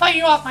 I'll fight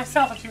you off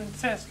myself if you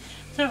insist.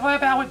 To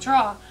avoid, I'll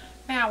withdraw.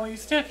 Now, while you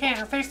still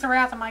can, or face the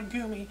wrath of my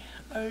Goomy.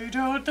 I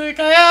don't think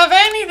I have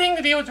anything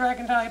to deal with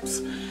dragon types.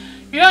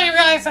 You don't even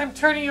realize I'm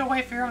turning you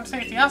away for your own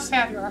safety. How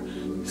sad you are.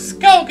 Just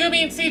go,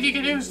 Goomy, and see if you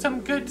can do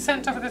some good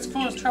sense over this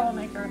foolish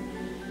troublemaker.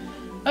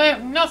 I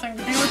have nothing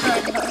to do with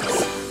dragon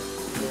types.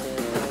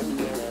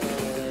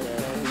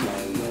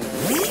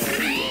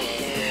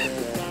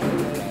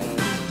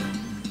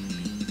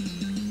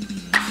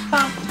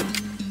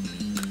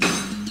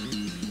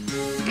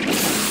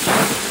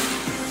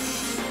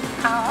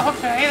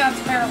 Okay, that's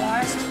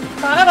paralyzed.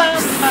 Ba-da-ba-ba.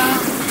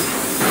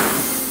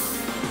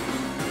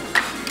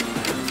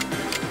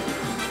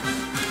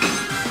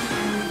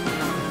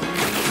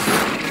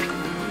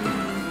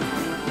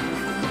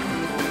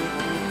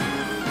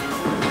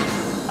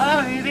 Oh, that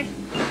was easy.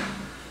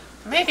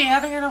 Maybe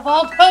having an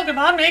evolved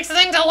Pokemon makes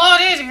things a lot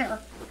easier.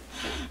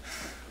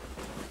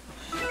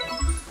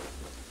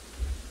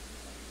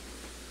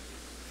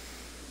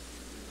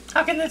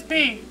 How can this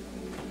be?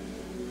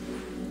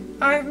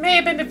 I may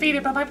have been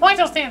defeated, but my point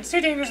still stands.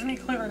 Too dangerous to meet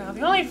Cleaver now.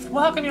 The only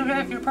welcome you'll get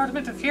if you approach him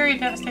is the fury of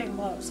devastating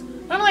blows.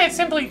 Normally I'd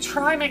simply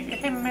try making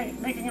him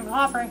an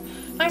offering.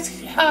 Nice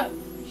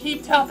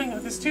heaped helping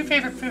of his two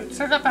favorite foods,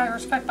 served up by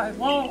respect by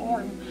Lowell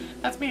Warden.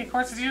 That's me, of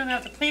course, as you don't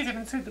have to please him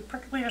and suit the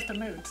prickliest of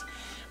moods.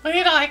 But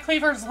you know,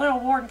 Cleaver's little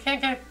Warden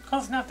can't get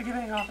close enough to give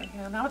any offering.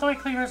 You know, not with the way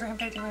Cleaver's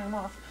rampaging him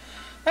off.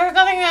 There's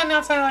nothing that an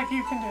outsider like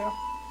you can do.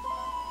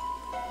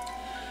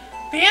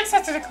 The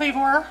ancestors of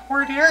Cleaver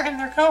were dear, and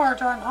their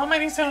cohorts are an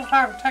almighty civil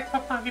power to protect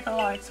Pokemon people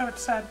alike, so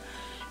it's said.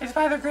 It's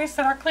by their grace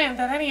that our clan,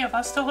 that any of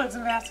us, still lives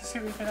in vast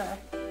Hisui today.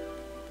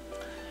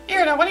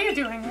 Irida, what are you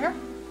doing here?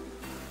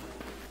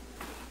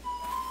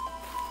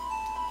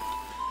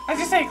 As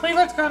you say,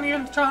 Cleaver's grown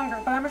even stronger,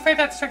 but I'm afraid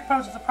that trick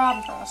poses a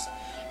problem for us.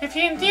 If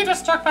he indeed was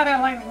struck by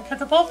that lightning, could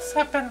the bolts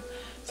have been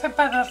sent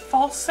by the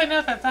false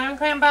sinner that Diamond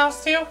Clan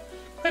bows to?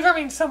 Cleaver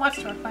means so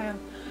much to our clan.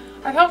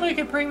 I'd hope we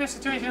could bring this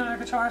situation under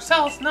control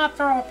ourselves, not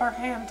throw up our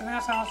hands and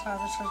ask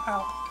outsiders for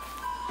help.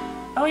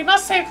 But we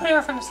must save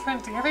Cleaver from this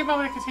frenzy. Every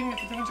moment it continues,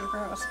 the danger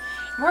grows.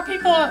 The more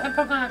people and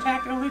Pokemon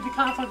attack, it will lead to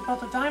conflict with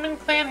both the Diamond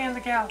Clan and the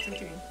Galaxy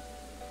team.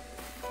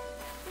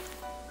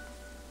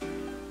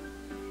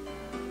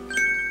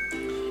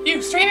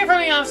 You, stranger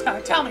from the honest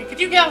guy, tell me, could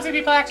you Galaxy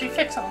people actually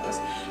fix all this?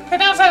 Could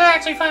now try to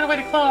actually find a way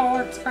to quell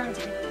its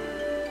frenzy.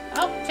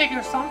 I'll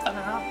figure something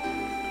out.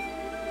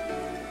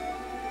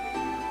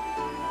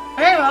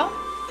 Very well.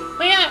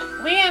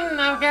 We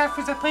and Gareth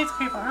is a place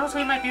creeper. I know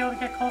we might be able to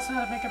get close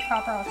enough to make it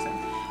proper option.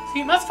 So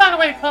you must find a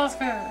way to quell its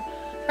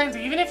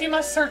frenzy, even if you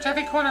must search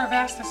every corner of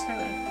Vastus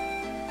City.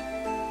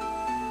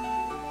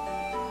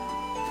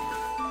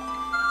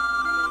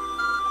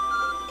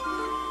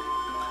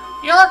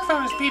 The arc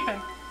phone is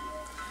beeping.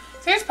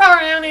 Sears power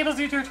now enables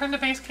you to return to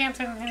base camp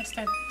in an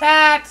instant.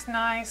 That's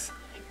nice.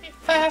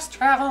 Fast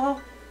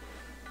travel.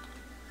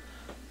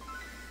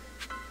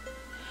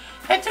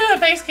 Head to the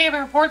base camp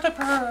and report the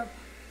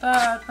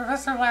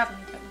Professor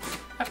Lavington.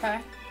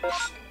 Okay.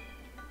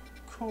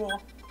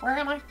 Cool. Where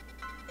am I?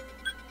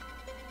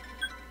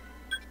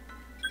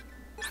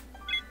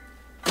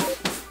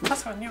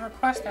 That's a new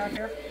request out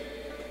here.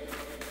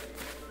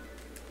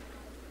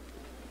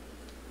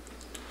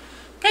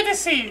 Good to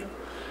see you.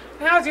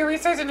 How is your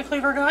research into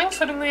Cleaver going?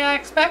 Swimmingly, I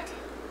expect?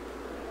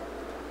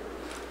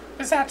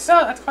 Is that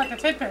so? That's quite the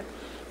tidbit.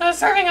 Now, the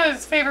serving of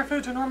his favorite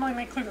foods would normally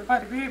make Cleaver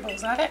quite agreeable,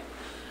 is that it?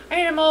 I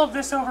need to mold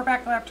this over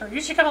back to the laboratory.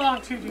 You should come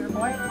along too, dear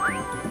boy.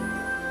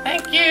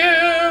 Thank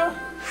you!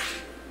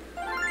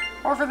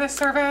 Or for this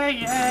survey,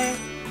 yay.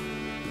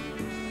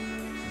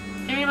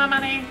 Give me my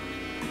money.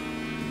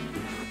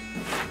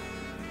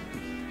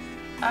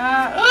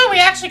 Ooh, we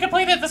actually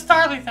completed the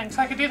Starly thing,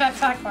 so I could do that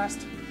side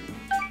quest.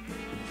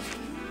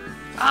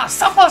 Ah,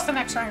 so close to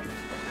next rank.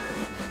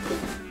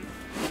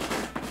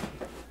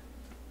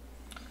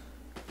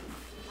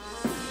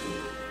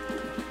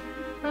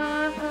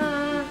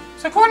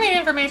 So according to the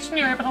information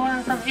you were able to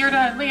learn from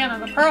Irda and Leon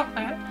of the Pearl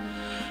Plant,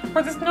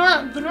 where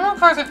the normal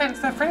cars are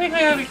fenced that frantically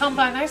have become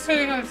by a nice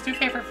suiting of its two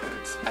favorite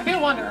foods. I do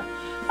wonder,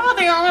 how about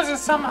the aromas of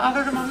some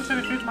other multitude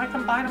of foods might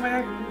combine in a way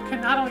that could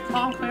not only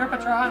calm Clear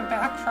but draw him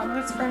back from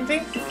this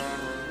frenzy?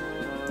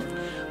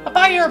 But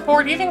by your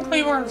report, even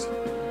Cleaver's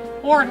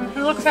warden,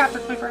 who looks after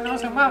Cleaver and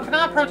knows him well,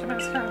 cannot approach him in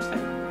his current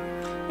state.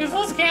 Use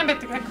Lil's gambit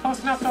to get close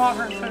enough to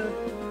offer him food.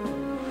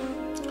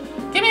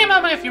 Give me a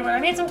moment if you would. I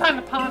need some time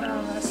to ponder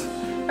on this.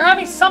 There ought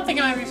to be something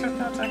in my research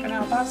notes that can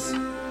help us.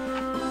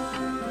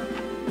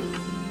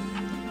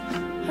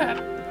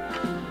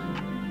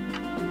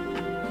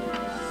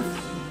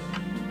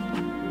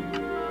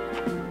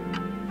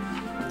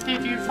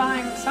 Did you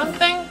find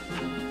something?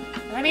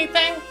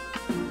 Anything?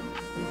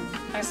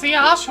 I see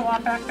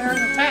Oshawott back there in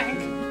the tank.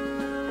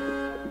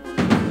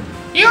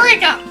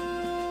 Eureka!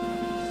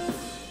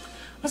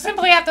 We'll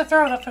simply have to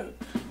throw the food.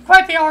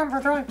 Quite the arm for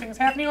throwing things,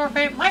 haven't you,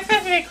 Orphe? Might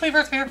fancy take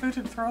Cleaver's favorite food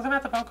and throw them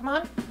at the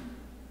Pokemon?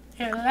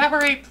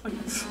 Elaborate,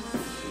 please.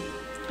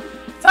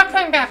 It's not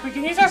coming back. We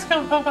can use our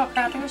skill in Pokeball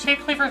crafting to shape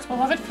Cleaver's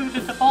beloved food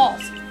into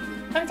balls.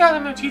 Then throw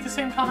them to achieve the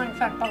same calming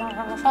effect, but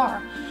from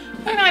afar.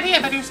 Good idea,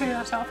 if I do say to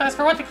myself. As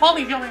for what to call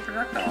these, you'll make for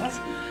Dark Balls.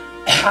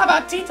 How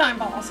about tea time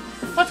balls?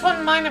 Puts one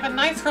in mind of a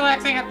nice,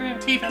 relaxing afternoon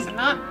tea, does it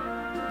not?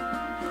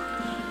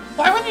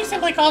 Why wouldn't you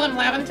simply call them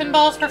Lavington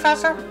balls,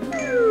 Professor?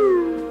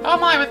 Oh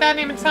my, with that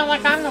name it sounds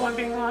like I'm the one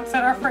being launched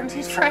at our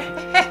frenzied fray.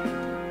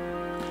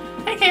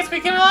 In any case, we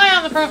can rely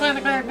on the program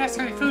to declare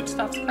necessary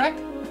foodstuffs, correct?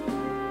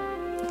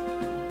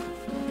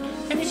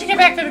 Then you should get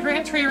back to the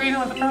Grand Tree Arena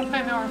with the program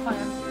and our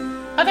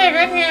plan. I'll take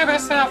right here,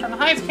 best set out from the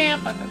Hives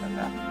camp,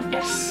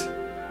 Yes,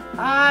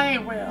 I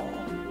will.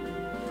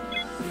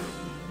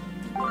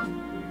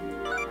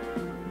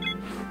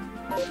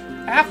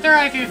 After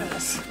I do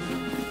this.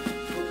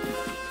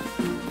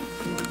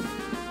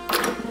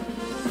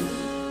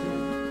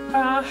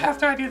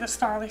 After I do the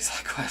Starly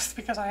side quest,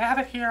 because I have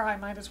it here, I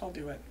might as well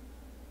do it.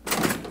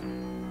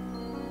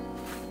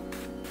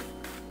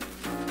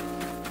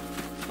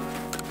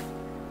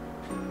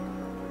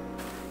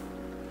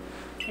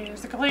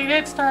 Here's the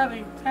completed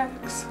Starly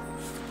text.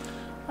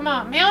 Come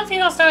on, male and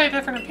female Starly have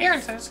different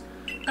appearances.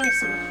 Let me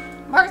see.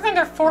 Markings on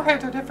their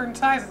foreheads are different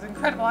sizes.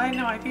 Incredible, I had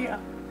no idea.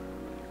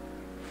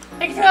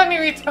 Thank you for letting me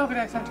read the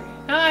Pokedex entry.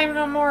 Now I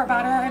know more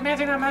about it, I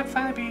imagine I might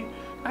finally be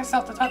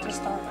myself to touch a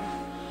Starly.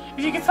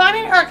 If you can find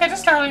it or catch a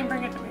Starly and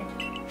bring it to me.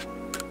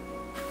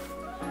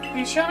 Will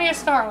you show me a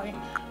Starly?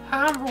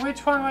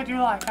 Which one would you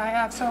like? I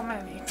have so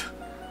many.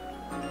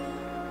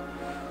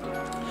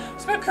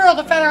 Smooth curl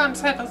the feather on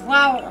its head with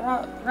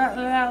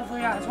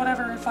loudly eyes,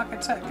 whatever the fuck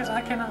it said, because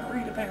I cannot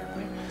read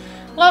apparently.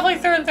 Lovely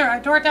through and through. I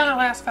dart down the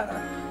last feather.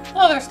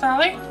 Hello there,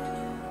 Starly.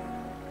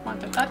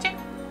 Want to touch it?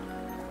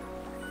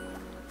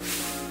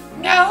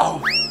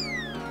 No!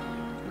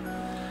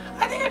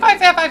 I think it might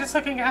tap by just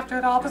looking after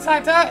it all.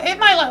 Besides, it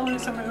might let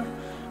loose a move.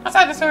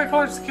 Outside the survey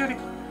corps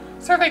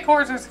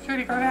or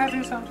security guard, I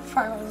do some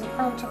fireless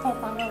approach to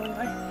Pokemon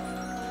willingly.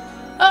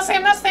 I'll say I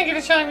must thank you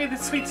for showing me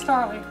this sweet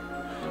Starly.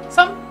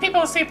 Some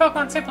people who see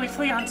Pokemon simply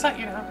flee on sight,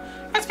 you know.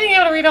 Just being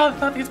able to read all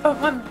about these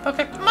Pokemon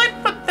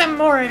might put them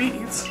more at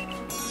ease.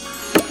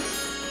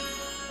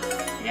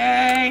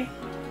 Yay!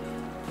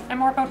 And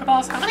more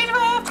Pokeballs. How many do I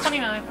have?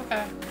 29.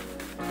 Okay.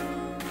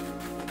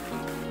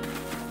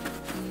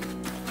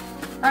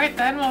 Alright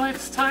then, well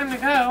it's time to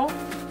go.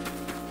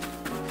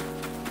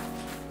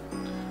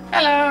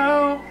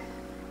 Hello!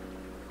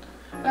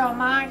 Hello,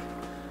 Mike.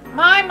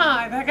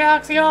 My, that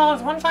Galaxy Hall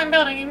is one fine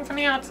building, even from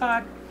the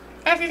outside.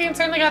 Galaxy team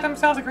certainly got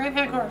themselves a grand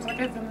headquarters, I'll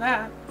give them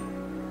that.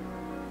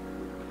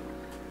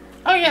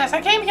 Oh yes,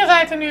 I came because I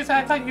had some news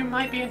that I thought you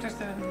might be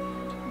interested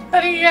in.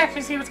 Better you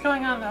actually see what's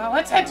going on though.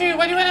 Let's head to,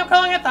 what do you end up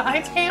calling it, the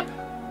Heights Camp?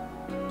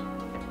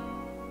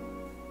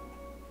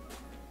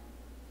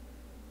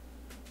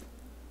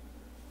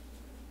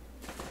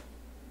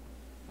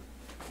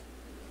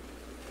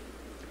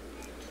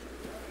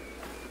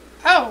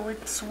 Oh,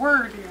 it's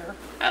Word here.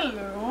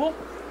 Hello.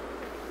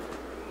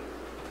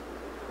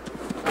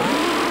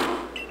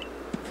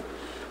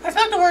 I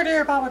spoke to Word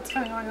here about what's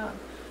been going on.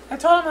 I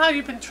told him how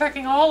you've been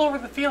trekking all over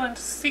the field and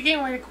seeking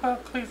a way to quell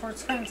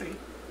Cleavefort's frenzy.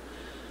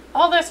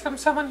 All this from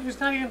someone who's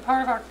not even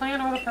part of our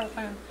clan or the Pro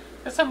Clan.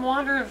 Just some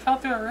wanderer who fell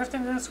through a rift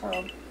in this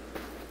world.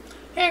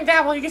 Hearing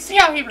that, well, you can see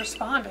how he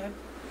responded.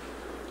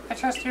 I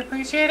trust you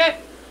appreciate it.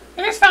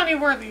 I just found you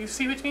worthy, you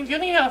see, which means you'll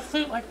need a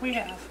flute like we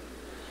have.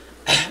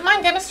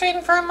 Mind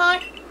demonstrating for a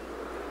mind?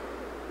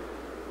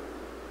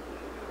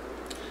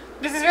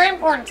 This is very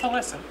important to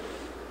listen.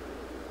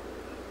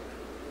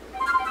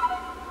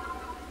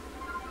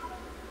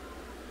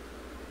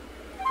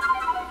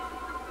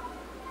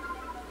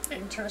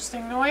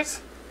 Interesting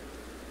noise.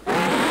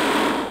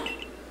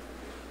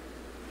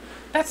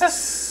 That's a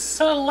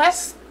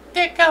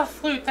Celestica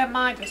flute that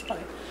mine just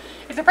played.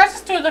 If the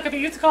presses do look at it,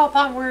 use to call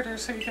upon Worders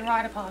so you can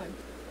ride upon him.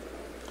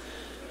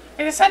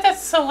 It is said that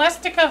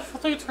Celestica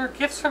flutes were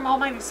gifts from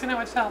Almighty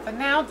Sinnoh itself, and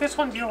now this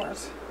one's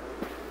yours.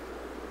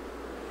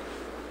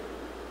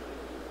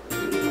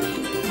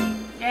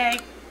 Yay.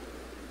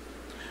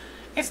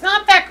 It's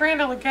not that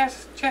grand of a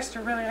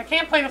gesture, really. I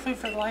can't play the flute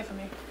for the life of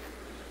me.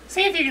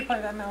 See if you can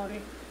play that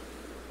melody.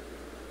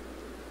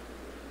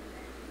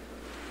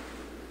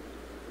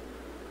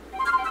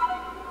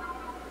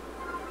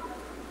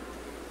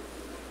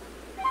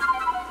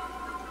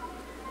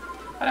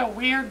 What a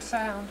weird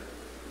sound.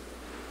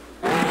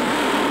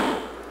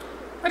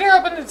 Where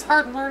opened its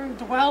heart and learned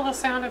to dwell the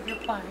sound of your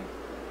playing.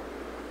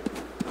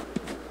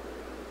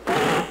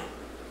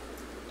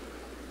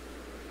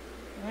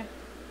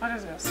 What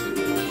is this?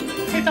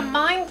 Take the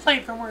Mind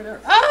Plate from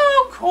Word.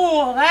 Oh,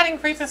 cool! That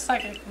increases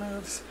psychic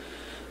moves.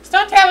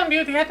 Stone Tab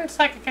imbue the essence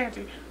psychic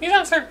energy. Use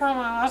on certain Pokemon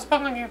allows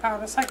Pokemon to gain power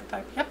of the psychic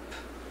type. Yep.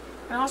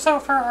 And also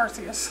for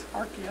Arceus,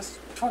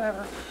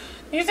 whatever.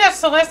 Use that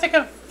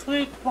Celestica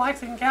flute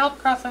wisely and gallop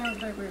across the land with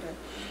Great Weirdo.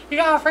 You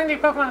got a friendly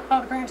Pokemon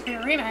called the Grand Tree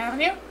Arena,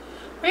 haven't you?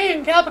 Well, you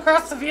can gallop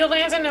across the field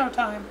lands in no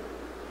time.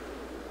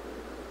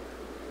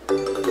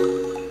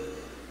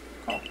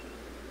 Cool.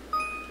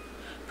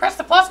 Press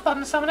the plus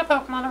button to summon a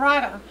Pokemon to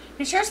ride on.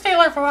 Be sure to stay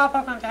alert for wild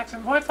Pokemon attacks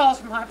and avoid falls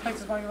from high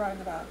places while you're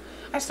riding about.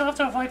 I still have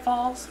to avoid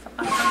falls from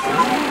high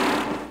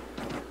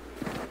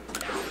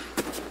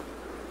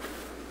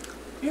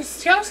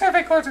places. Your young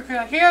survey cords are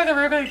clear. Here are the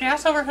ability to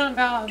gas over hill and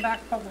valley on the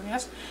back of Pokemon,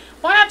 yes?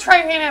 Why not try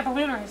hand at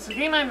balloon race? The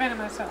game I invented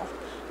myself.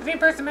 The game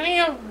burst many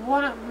of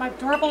one of my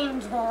door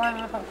balloons roll right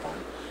on a Pokemon.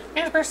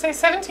 Man's birthday,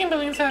 17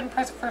 balloons had an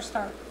impressive first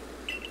start.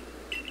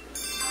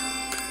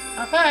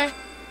 Okay.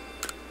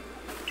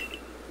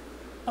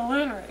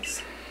 Balloon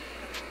race.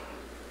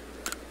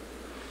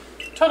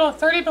 Total of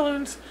 30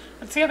 balloons.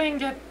 Let's see how they can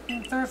get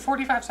in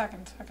 45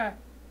 seconds. Okay.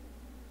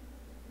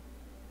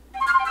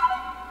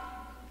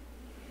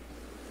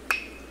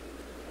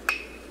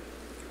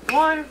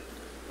 One.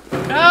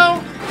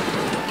 Go.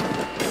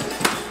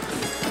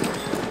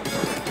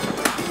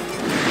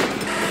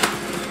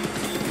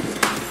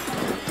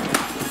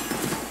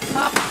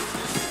 Up.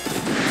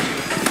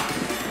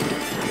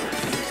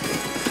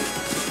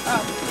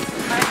 Oh,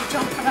 I had to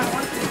jump for that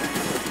one.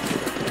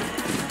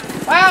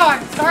 Wow,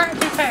 I'm starting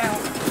to fail.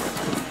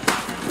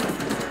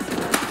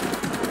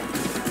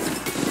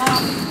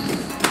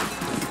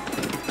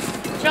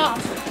 Jump.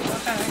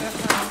 Okay, I guess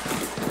not.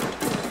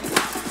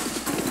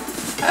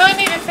 I only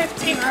needed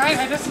 15, right? I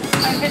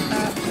hit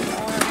that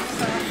already,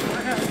 so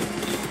we're good.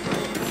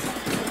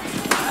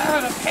 That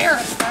was a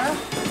Paris there.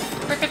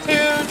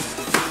 Cricketune.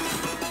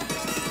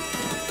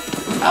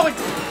 Oh,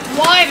 it's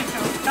wide as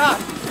oh god.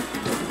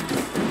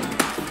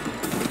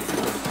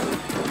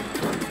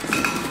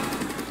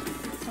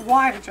 It's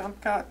wide a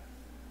jump cut.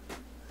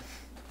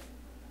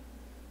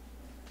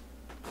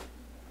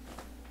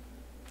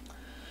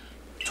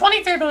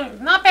 $23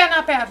 balloons. Not bad,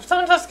 not bad. If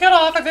someone does skill to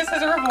offer this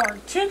as a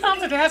reward. 2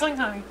 cones of dazzling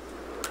honey.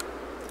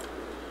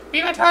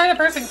 Beat my target at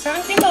bursting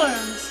 17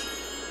 balloons.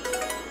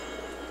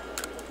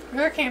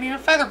 Rare candy and a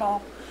feather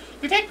ball.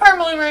 You take part in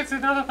balloon races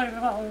in other places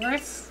as well. The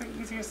race is the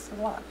easiest of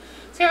the lot.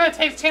 See how it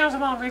takes channels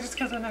them all and raises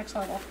skills to the next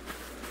level.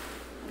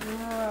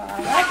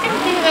 Right, I can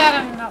do that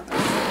another.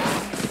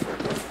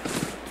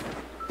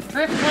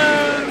 Drift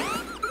balloon.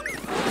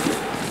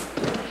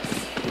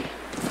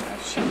 Oh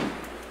shit.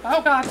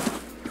 Oh god.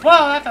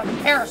 Whoa, that's a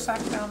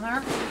parasect down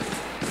there.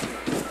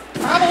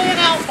 Probably an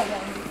alpha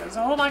one because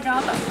oh my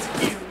god, that's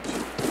huge.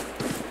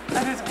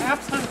 That is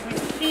absolutely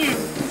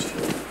huge.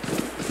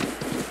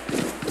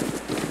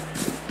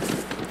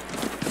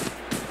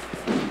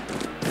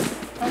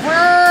 A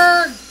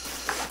word!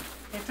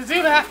 Hate to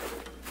do that.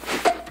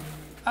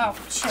 Oh,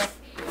 shit.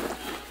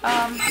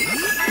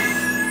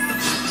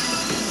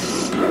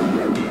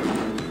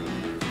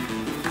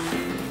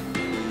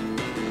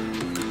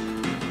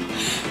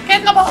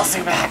 Getting the ball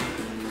suit back!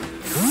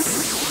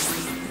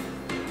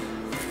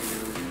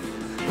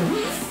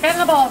 Getting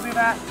the ball suit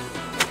back!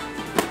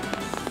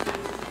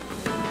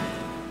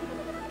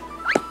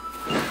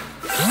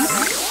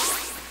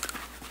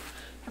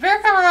 If you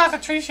ever come across a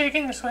tree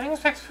shaking the swings,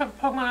 pick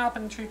Pokemon up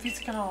in the tree,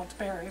 feasting on all its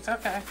berries.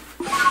 Okay.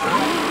 Bit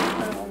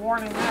of a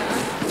warning there.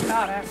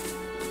 Got it.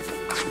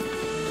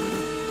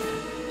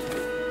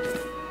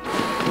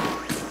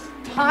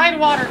 Tide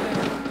water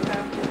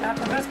dam. Okay. That's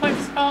what this place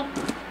is called.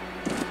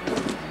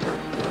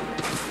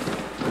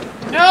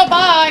 No,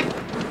 bye!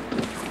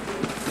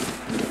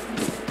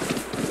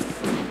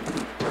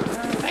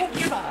 Thank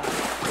you, bye.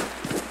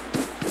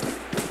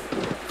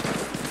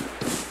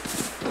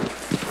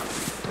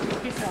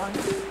 Keep going.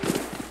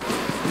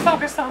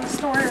 Focused on the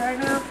story right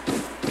now.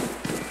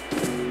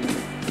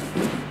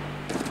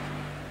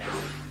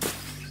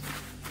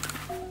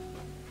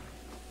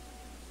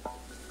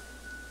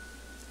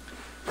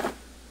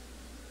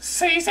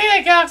 So you say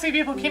that Galaxy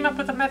people came up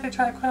with a method to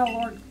try to quell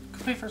Lord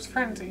Cleaver's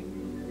frenzy.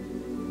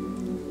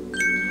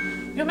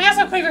 You'll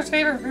master Cleaver's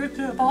favorite route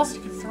to the ball so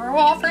you can throw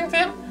offerings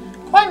in?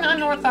 Quite an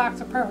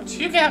unorthodox approach.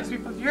 You Galaxy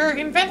people, your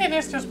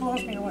inventiveness just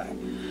blows me away.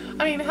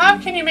 I mean, how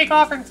can you make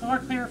offerings to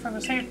Lord Cleaver from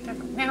the safe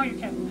different? Now you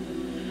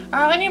can.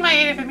 I'll lend you my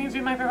aid if it means we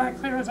might provide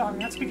Cleaver's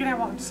offering. Let's begin at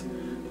once.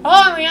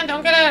 Hold on, Leon,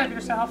 don't get ahead of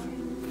yourself.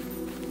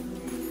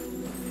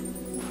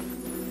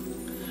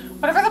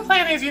 Whatever the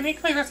plan is, you need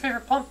Cleaver's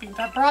favorite plump beans.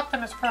 I brought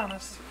them as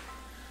promised.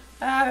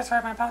 Ah, that's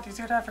right, my apologies,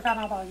 dude. I've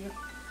forgotten all about you.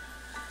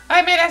 I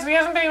admit, as we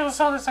haven't been able to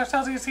solve this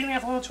ourselves, we've seen we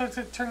have a little choice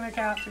to turn the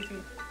Galaxy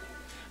team.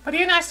 But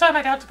even I still have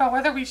my doubts about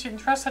whether we should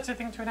entrust such a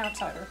thing to an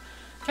outsider.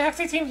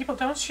 Galaxy team people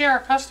don't share our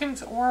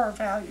customs or our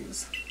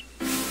values.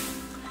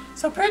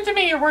 So prove to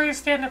me your worries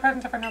stand in the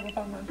presence of our noble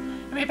Pokemon.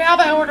 You may bow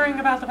by ordering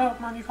about the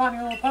Pokemon you call in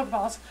your little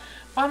Pokeballs.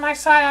 But on my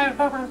side, I have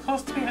a Pokemon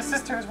close to being a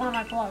sister as one of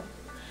my blood.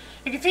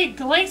 You can feed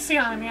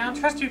Glaceon in me. I don't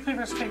trust you,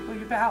 Cleaver's fate. Will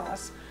you bow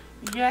us?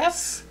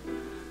 Yes?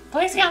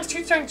 Glaceon's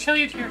truth strength chill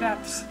you to your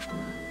depths.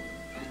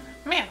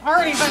 Man,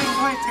 already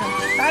running way too.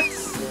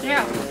 That's,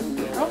 yeah.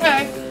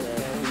 Okay.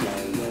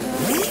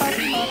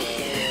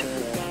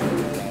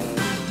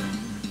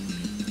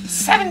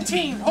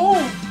 17!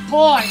 Oh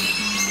boy!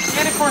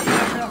 Get it for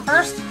the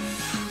first.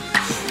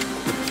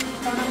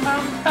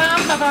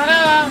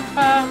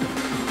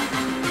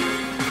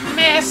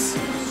 Miss.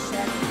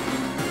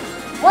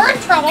 We're in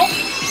trouble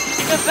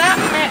because that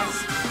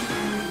missed.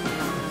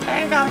 I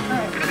ain't got a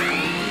crit.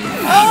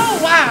 Oh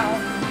wow!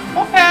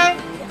 Okay.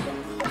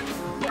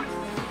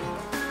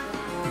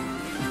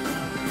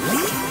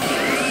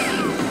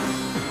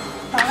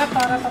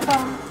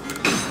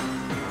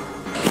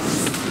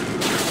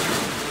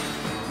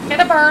 Get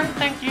a burn,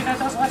 thank you. That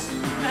does less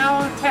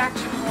now attack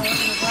should roll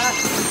into that.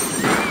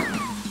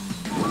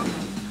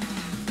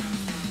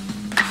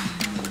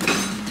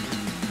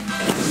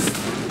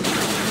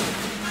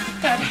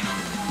 Good.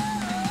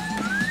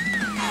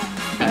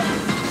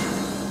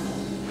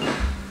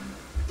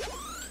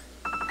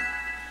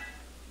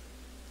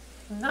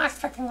 Not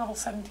expecting level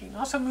 17.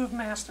 Also move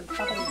mastered,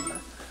 probably under.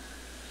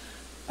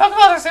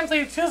 Pokeballs are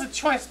simply tools of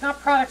choice, not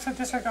products of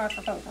disregard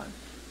for Pokemon.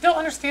 You don't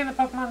understand the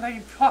Pokemon that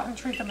you caught and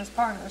treat them as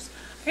partners.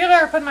 I feel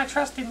better put my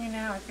trust in you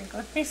now, I think.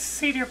 Let me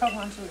see to your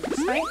Pokemon's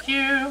moves. Thank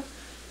you.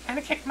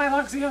 Kinda kicked my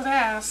Luxio's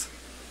ass.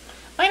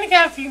 Laying the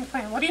Galaxy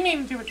plan. What do you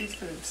mean to do with these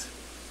foods?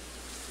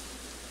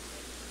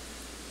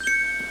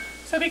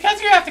 So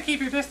because you have to keep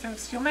your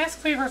distance, you'll mass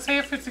Cleaver, say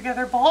your foods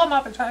together, ball them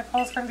up, and try to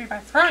cause frenzy by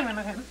throwing them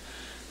at him.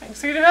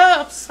 Thanks, you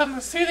develop some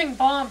soothing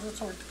bombs of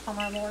sort to calm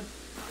our lord.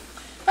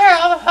 There,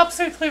 I'll help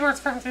soothe Cleaver's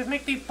frenzy.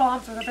 Make these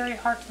bombs with their very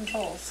hearts and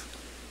souls.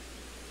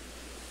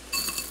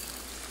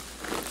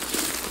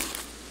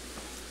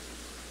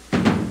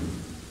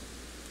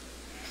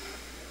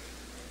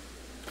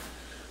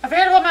 A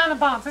veritable amount of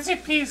bombs. This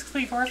should please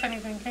Cleaver if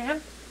anything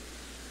can.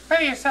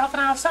 Ready yourself,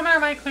 and I'll summon our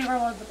mighty Cleaver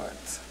load the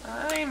woods.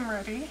 I'm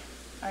ready.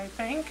 I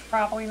think.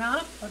 Probably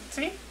not. Let's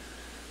see.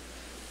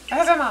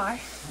 As am I.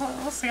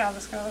 We'll see how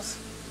this goes.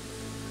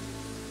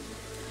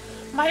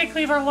 Mighty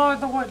Cleaver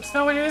load the woods.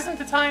 Though it isn't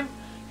the time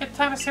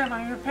of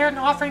ceremony, we prepared an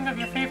offering of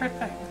your favorite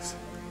things.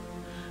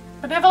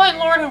 Benevolent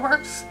Lord who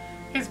works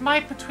his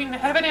might between the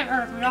heaven and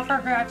earth, we offer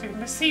our gratitude and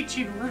beseech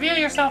you, reveal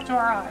yourself to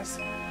our eyes.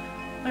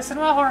 Listen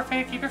well,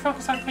 Horfei, keep your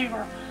focus on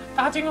Cleaver.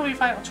 Dodging will be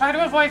vital. Try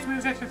to avoid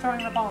moves as you're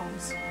throwing the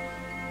bombs.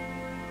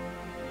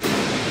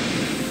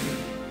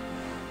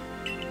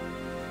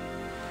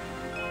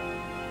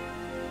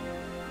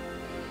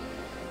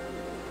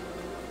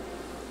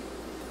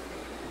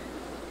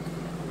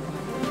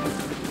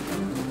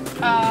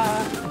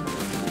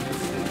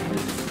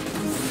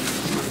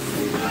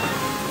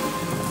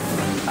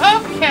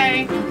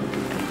 Okay.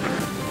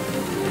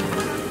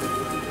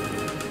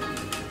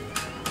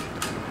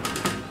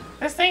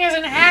 This thing is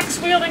an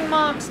axe-wielding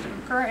monster.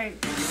 Great.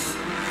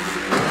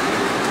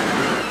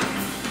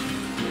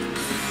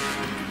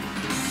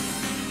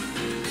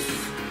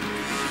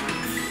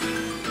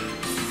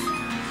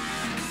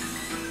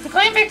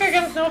 claim victory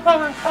against no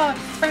Pokemon called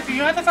Spencer,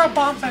 you have to throw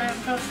bombs at it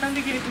until it's time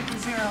to get it to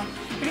 0.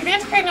 If you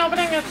manage to create an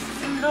opening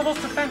in Noble's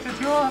defenses,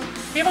 you will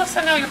be able to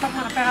send out your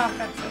Pokemon to battle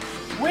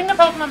defenses. Win the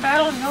Pokemon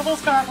battle, and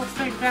Noble's guard will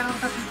stay down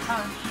for some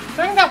time.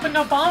 During that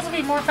window, bombs will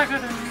be more effective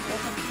than usual,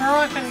 so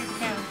throw it when you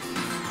can.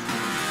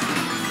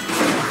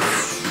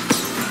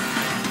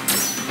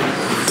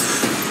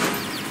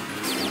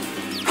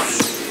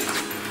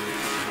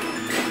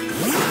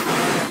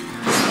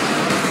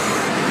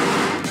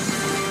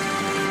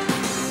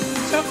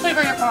 So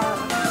clever your power.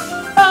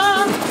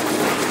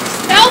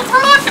 Stealth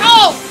Rock?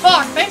 Oh,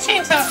 fuck! They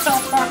changed how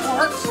Stealth Rock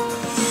works.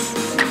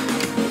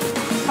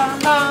 Bum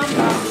bum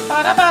bum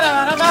bada bada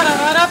bada bada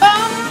bada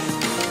bum.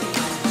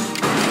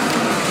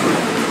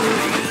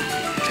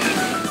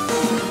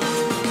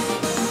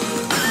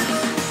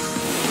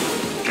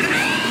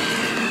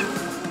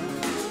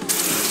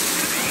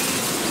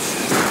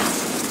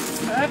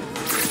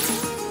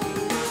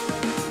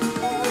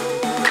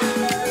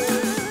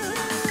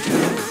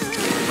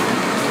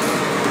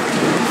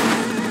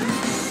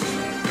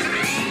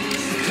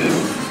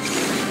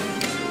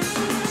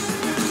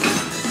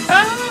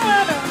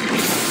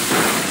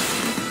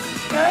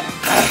 Good.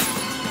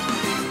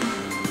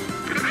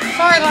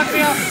 Sorry,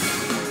 Luxio.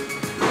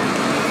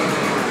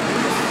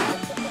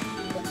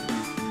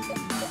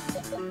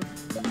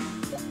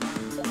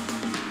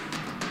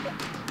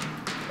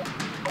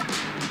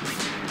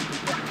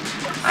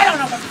 I don't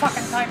know what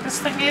fucking type this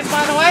thing is,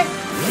 by the way.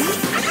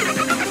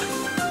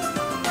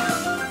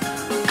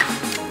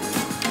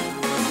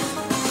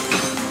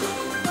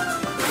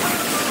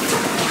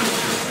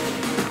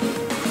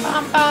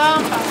 Bum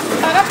bum bum.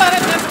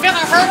 This is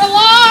gonna hurt a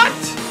lot.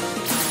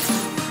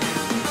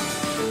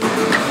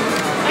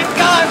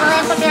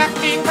 Back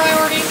being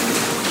priority.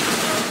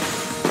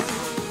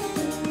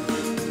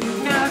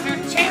 Now's your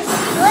chance to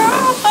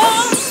throw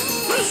bombs.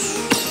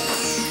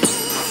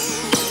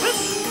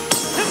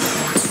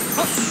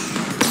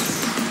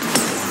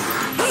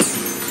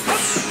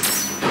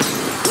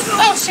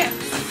 Oh shit!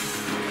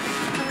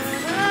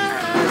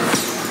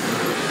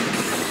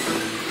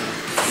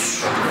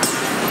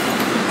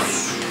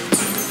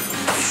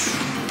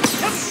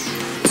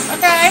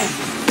 Okay.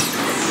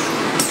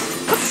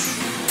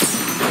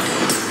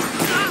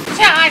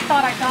 I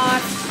thought I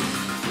dodged.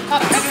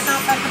 Thought I did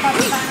not back the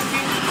button sign of me.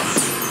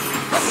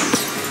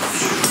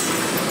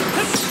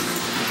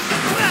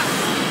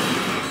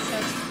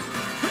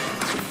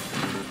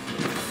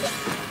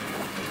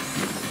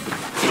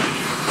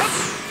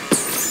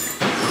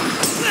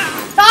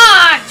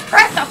 Dodge!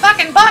 Press the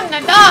fucking button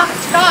and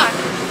dodge! God!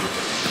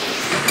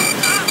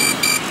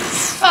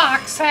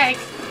 Fuck's sake.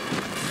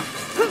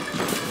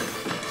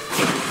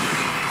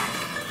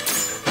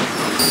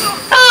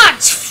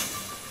 Dodge!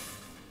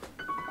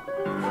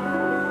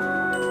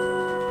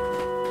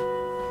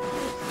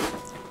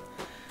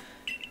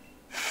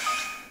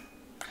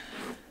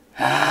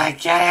 I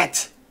get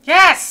it!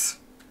 Yes!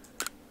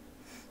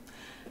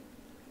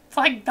 It's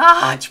like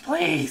dodge,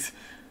 please!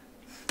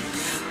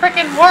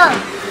 Frickin'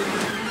 work!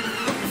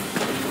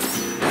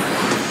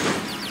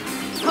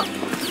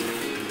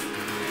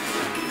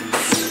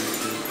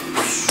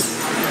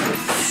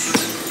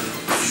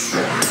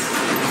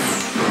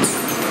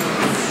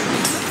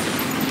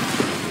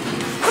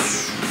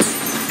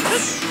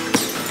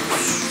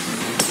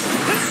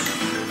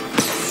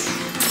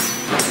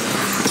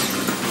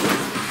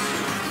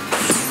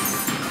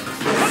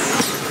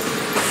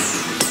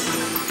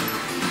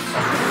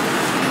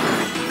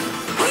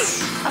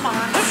 Come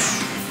on.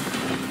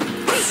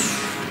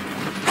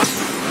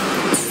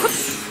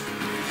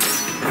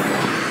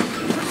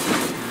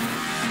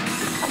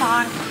 Come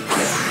on.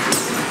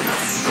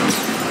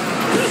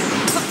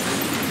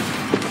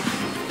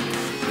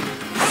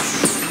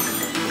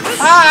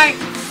 Bye.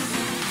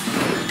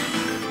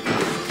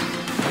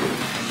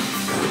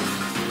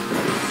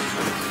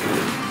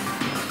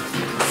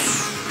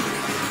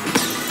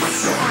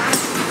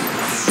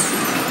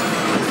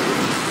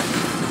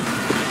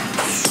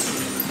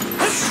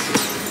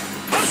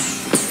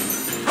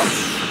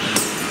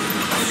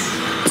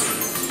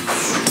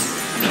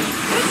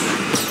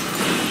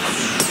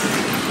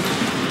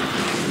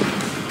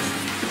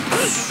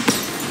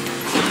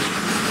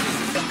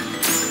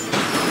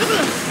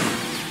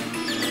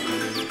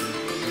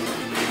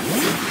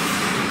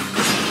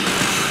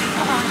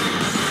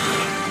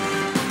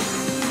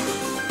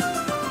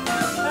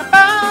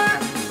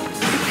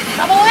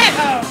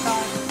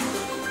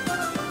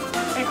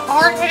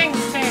 Hard-hitting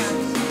stance.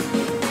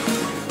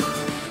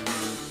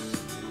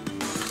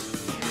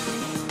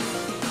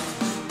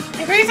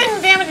 Increasing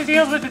the damage it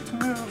deals with its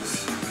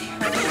moves.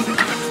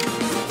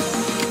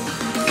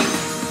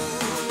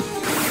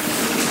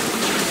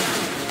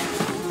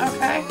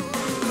 Okay.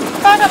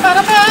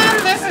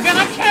 Ba-da-ba-da-bam! This is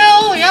gonna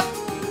kill! Yep.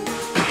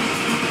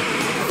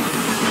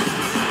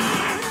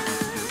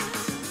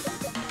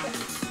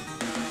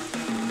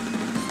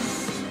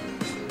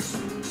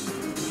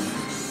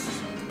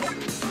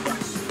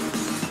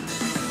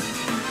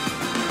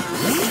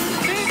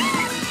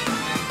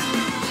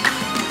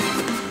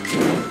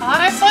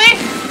 Honestly,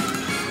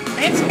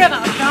 it's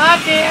gonna die.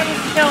 goddamn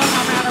kill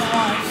no matter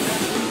what.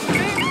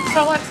 So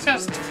let's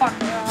just fuck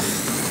it up.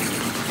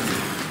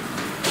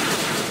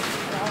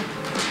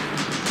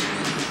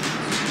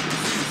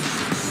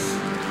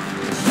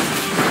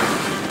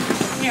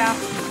 Yeah.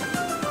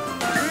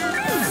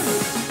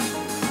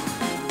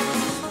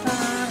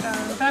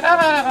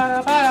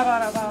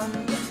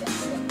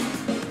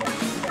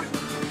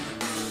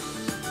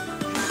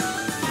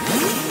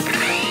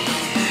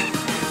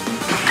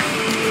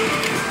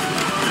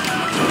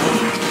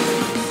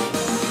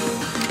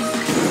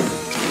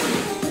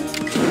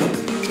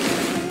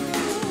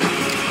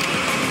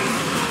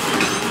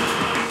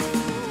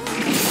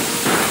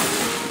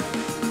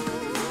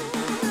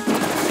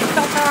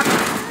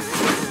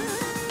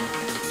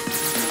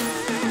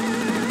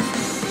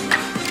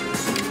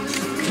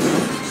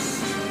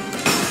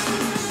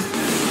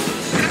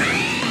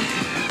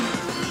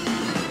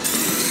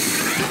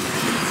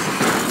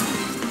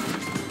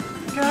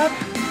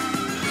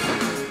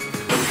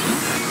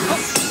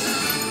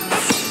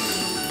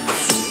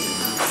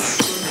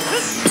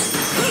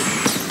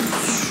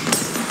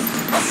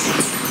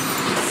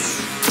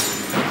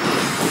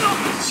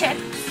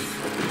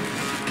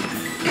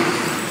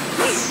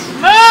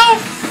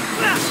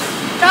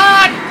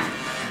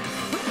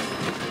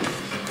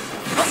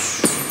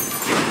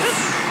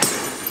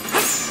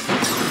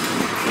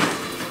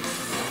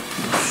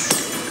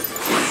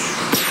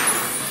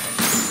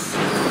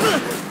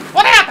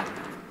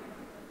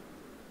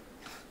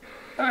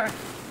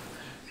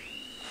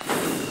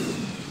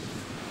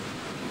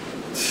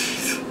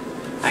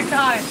 I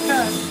got it,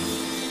 good.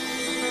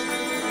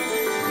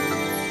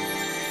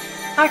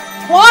 I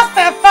lost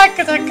that fight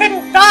because I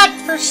couldn't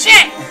dodge for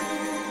shit!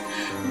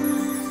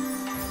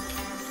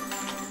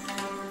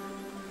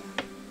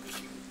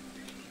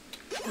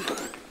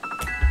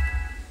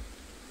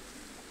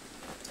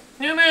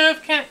 New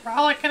move,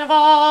 Rowlet can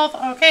evolve.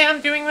 Okay, I'm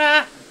doing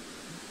that.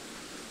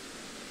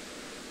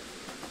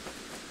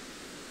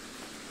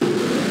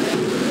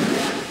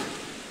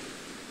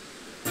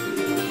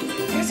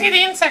 You see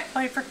the insect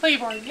plate for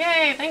Cleaver.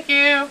 Yay, thank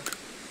you.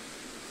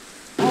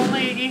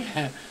 Only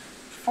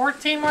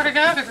 14 more to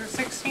go, because there's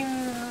 16,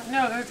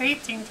 no, there's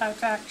 18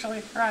 types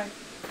actually, right.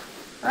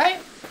 Right?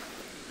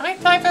 How many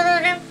types are there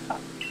again?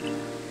 Fuck.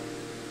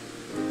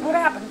 What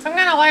happened? Some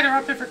kind of light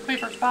erupted for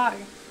Cleaver's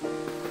body.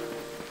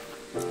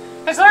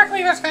 Has Lord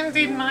Cleaver's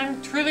frenzied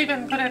mind truly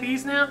been put at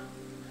ease now?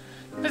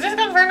 Does this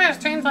confirm that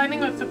strange lightning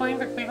was to blame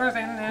for Cleaver's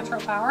unnatural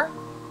power?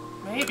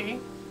 Maybe.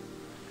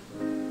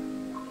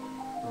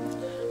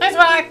 That's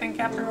what I think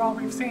after all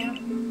we've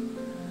seen.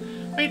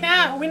 We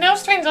know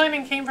strange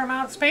lightning came from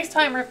out of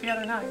space-time rift the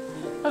other night.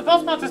 It was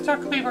both meant to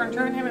struck Cleaver and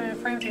turn him into a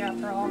frenzy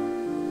after all.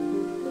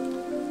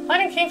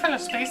 Lightning came from the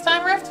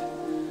space-time rift?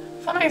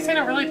 If I may say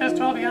it really does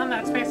dwell beyond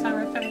that space-time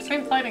rift, then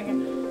strange lightning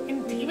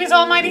indeed was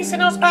Almighty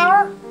Sinnoh's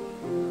power?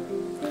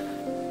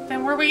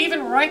 Then were we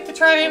even right to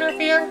try to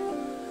interfere?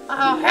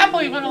 I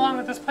happily went along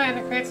with this plan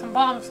to create some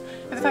bombs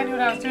as if I knew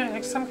what I was doing,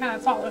 like some kind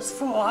of thoughtless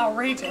fool.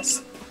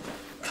 Outrageous.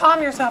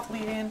 Calm yourself,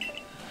 Lead-In.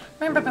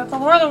 Remember that the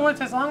Lord of the Woods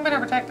has long been our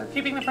protector,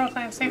 keeping the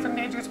Pro-Clan safe from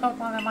dangerous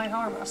Pokemon that might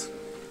harm us.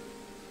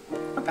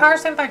 The power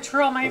sent by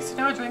true Almighty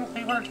Sinnoh during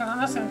Cleaver to harm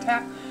us and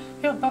attack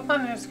healed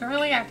Pokemon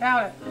indiscriminately? I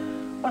doubt it.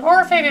 But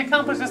Horror Fate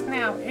accomplished this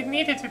now. It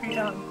needed to be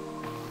done.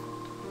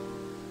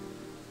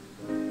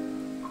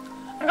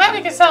 I'm glad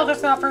we could settle this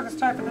without further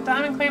strife with the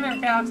Diamond Clan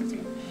and Galaxy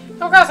Team.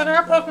 Come across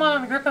another Pokemon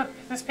on the grip of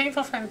this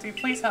painful frenzy.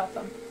 Please help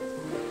them.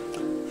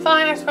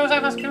 Fine, I suppose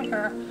I must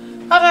concur.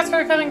 Apologize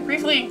for becoming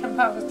briefly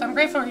incomposed. I'm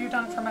grateful for what you've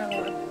done for my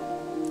lord.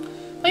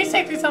 Please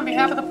take these on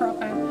behalf of the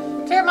Pro-Clan.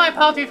 Consider my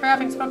apology for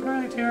having spoken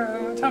early to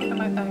her and token of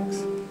my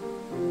thanks.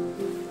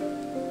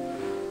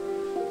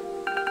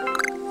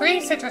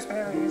 3 citrus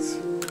berries.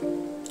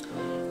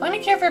 Let me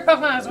care for your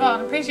Pokemon as well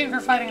and appreciate you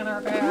for fighting on our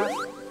behalf.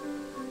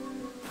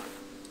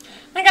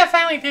 I think I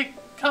finally did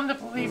come to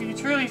believe you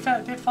truly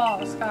did fall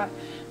out of the sky.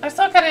 I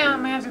still cannot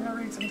imagine the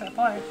reasons at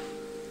play.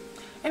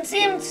 And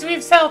seems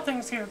we've settled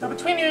things here, though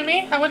between you and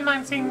me, I wouldn't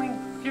mind seeing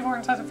Cleaver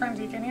in such a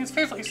frenzy again. He was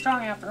fearfully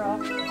strong after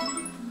all.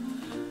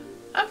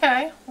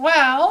 Okay,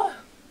 well,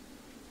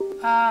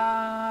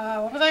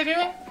 what was I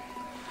doing?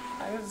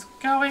 I was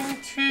going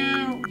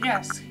to,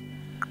 yes,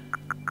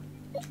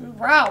 to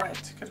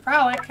Rowlet, because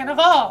Rowlet can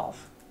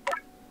evolve.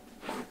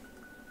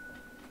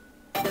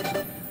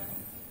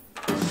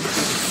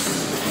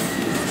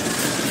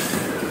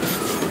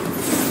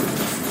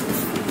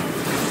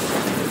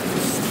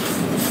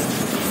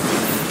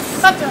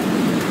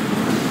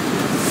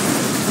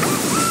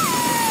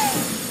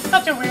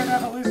 Such a weird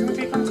evolution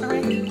sequence for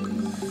me.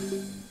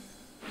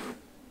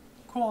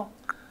 Cool.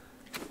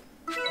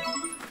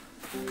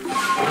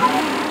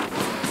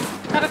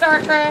 Got a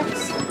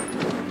Dartrix.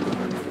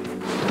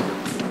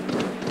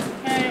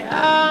 Okay, I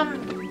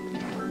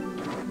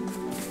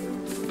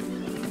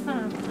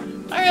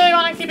really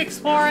want to keep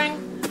exploring.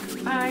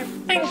 I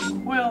think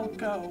we'll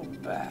go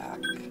back.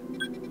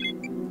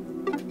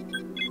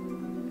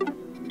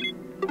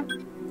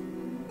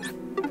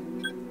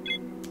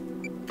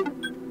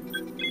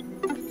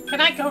 Can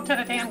I go to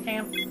the damn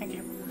camp? Thank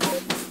you.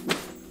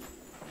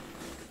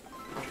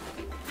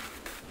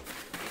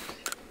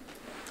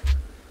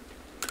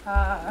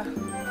 Ta-da!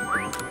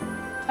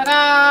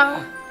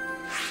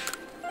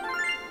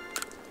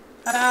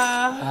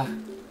 Ta-da!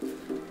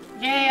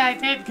 Yay, I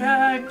did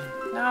good.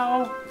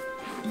 No.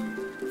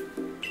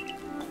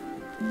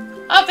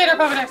 Update our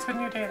Pokédex with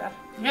new data.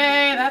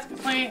 Yay, that's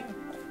complete.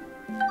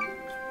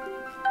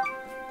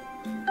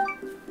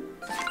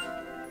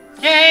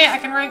 Yay, I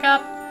can rank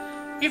up.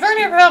 You've earned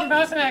your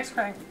promotion to next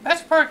rank.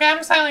 Best report,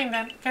 Captain Silene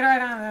then. Get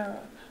right on the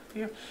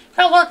you.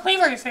 Call Lord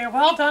Cleaver, you say.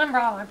 Well done and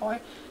bravo, my boy.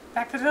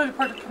 Back to the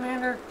report to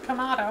Commander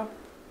Kamado.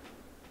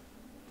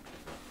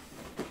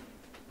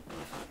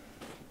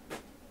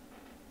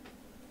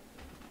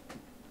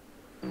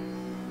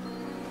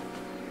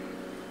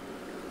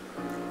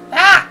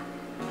 Ah!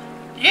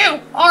 You!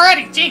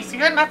 Already! Jeez,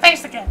 you're in my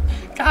face again.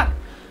 God,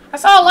 I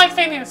saw a light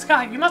fading in the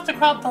sky. You must have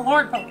called the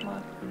Lord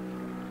Pokemon.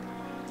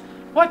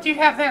 What do you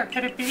have there?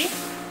 Could it be?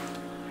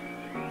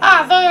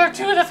 Ah, there are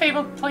two of the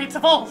fabled plates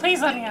of old.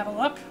 Please let me have a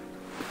look.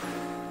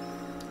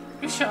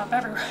 You show up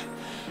everywhere.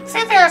 See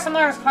if there are some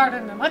letters carved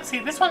in them. Let's see.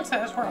 This one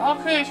says, where all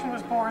creation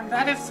was born,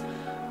 that is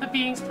the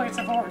being's place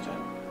of origin.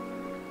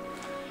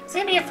 It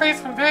seems to be a phrase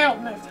from very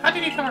old myth. How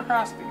did you come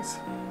across these?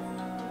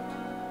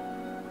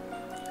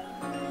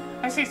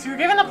 I see. So you're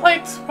given the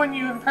plates when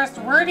you impressed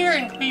Wordier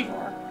and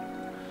Cleavor.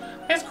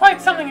 It's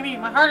quite something to me.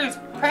 My heart is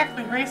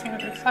practically racing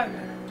with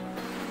excitement.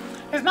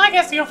 It's my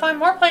guess that you'll find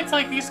more plates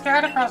like these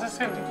scattered across the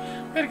city.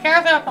 We're going to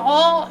gather up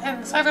all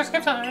and decipher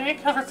scripts on them and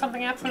make cover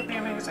something absolutely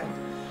amazing.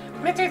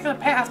 Mysteries of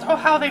the past, oh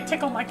how they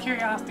tickle my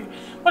curiosity.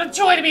 What a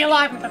joy to be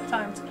alive in such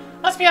times.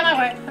 Must be on my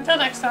way. Until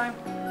next time.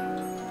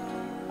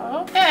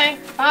 Okay,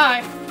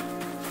 bye.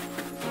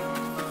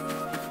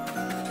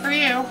 For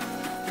you.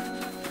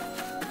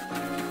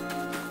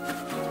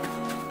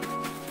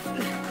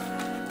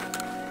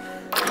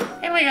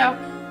 Here we go.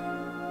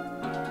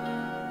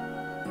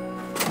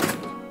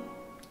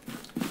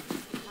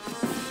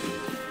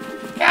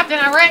 Captain,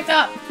 I ranked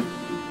up.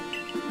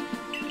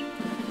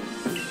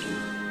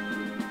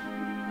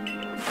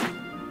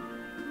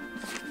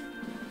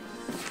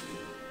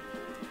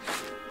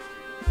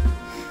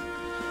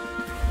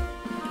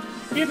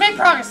 You've made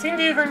progress. Seem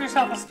to have earned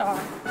yourself a star.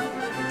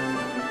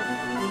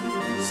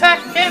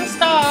 Second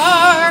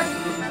star!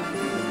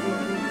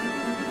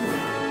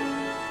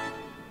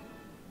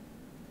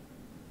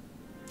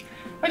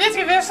 With this,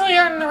 you've officially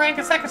earned the rank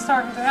of second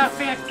star in the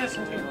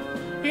expedition team.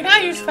 You now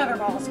use feather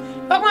balls.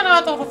 Pokemon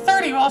at level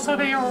 30 will also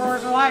obey your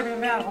rewards reliably in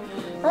battle.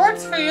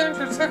 Rewards for your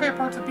entrance survey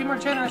reports will be more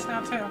generous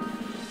now, too.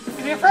 If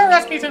you prefer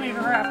recipes, you'll need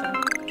to after.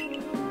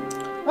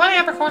 One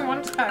apricorn,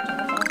 one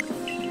spectrum.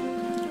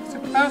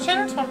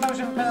 Potions, one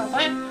potion per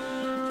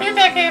plant. Two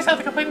decades have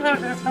the complete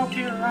method to help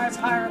you rise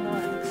higher in the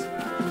ranks.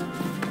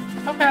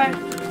 Okay.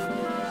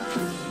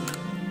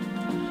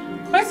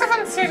 Place the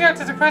front stage out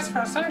to the quest for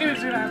us. Some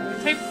dudes do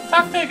that.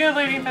 Talk to a good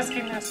lady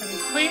investigating that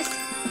city, please.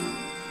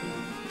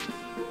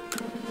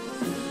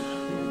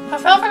 I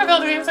fell for the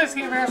building inside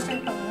the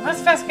embarrassing building. I must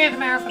investigate the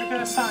matter for the good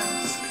of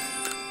science.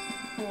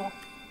 Cool.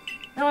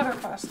 No other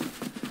quest.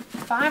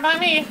 Fine by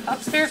me.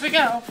 Upstairs we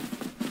go.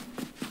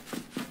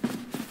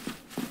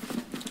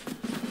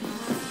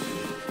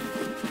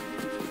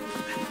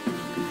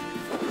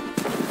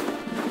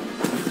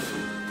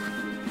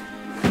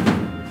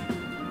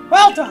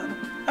 Well done!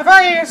 I've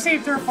already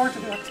received the report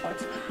of the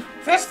exploits.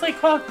 Officially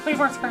quelled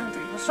Cleavor's frenzy,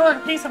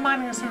 restored peace of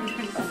mind in the city's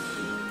people.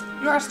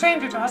 You are a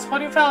stranger to us,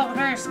 one who fell out of the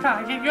very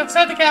sky, yet you have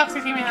saved the galaxy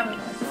team everywhere.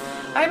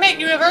 I admit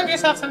you have earned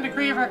yourself some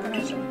degree of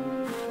recognition.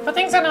 But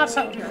things are not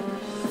settled here.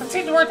 I've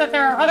received word that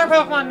there are other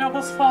Pokemon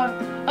nobles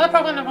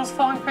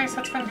falling prey to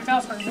such frenzies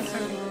elsewhere in the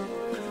city.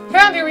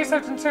 Carry on your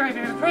research and survey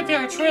data to prove they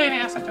are truly an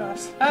asset to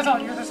us. That is all,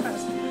 you're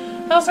dismissed.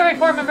 Fellow survey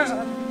corps members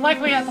are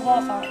likely at the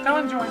wall file. Go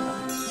and join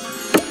them.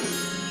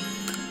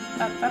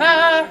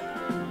 Da-da-da!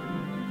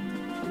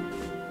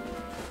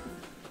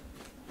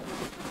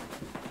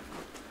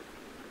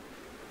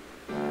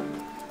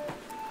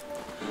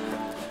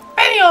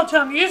 Benny, old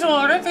chum, usual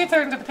order,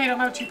 3/3 of potato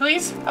mochi,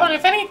 please. Oh, and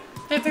if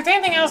there's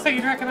anything else that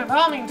you'd recommend, by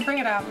all means, bring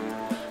it out.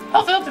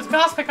 Hellfield has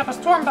got to pick up a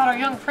storm about our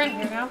young friend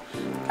here now.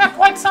 Got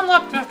quite some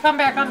luck to have come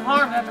back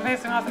unharmed after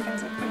facing off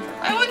against Cleaver.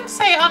 I wouldn't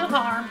say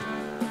unharmed.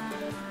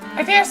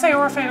 I dare say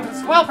Orphan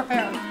was well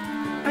prepared.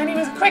 And he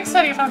was a quick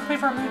study of how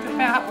Cleaver moved in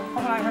battle, from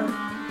what I heard.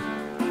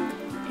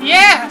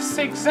 Yes,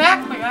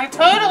 exactly. I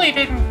totally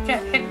didn't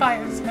get hit by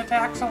his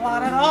attacks a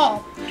lot at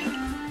all.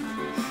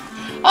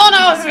 Oh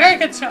no, it was a very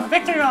good show.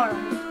 Victory all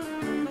around.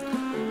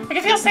 I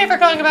can feel safer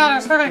going about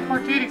our survey corps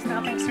duties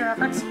now, thanks to your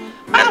efforts.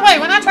 By the way,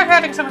 when I tried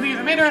crafting some of these,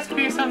 I made a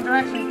recipe of some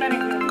directions Benny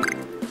gave me.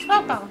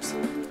 Smoke bombs.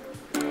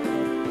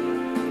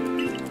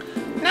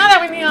 Now that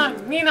we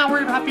need not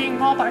worry about being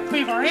mauled by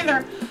Cleaver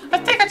either,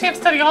 let's take our chance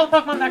to study all the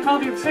Pokemon that call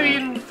the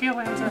Obsidian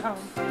Fieldlands their home.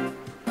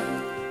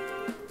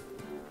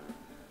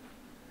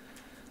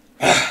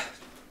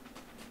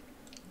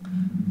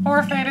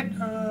 Horror-faded.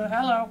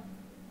 Hello.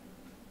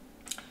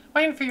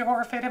 Waiting for you,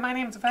 Horror-faded. My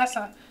name's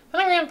Vessa.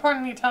 Something really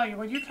important to tell you.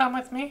 Will you come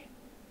with me?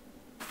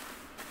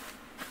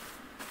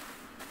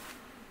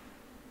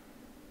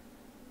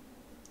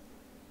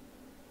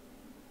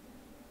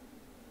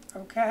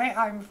 Okay,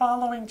 I'm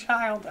following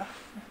child.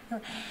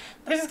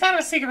 This is kind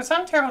of a secret, but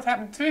something terrible has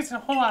happened. Sui's in a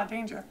whole lot of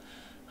danger.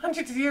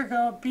 Hundreds of years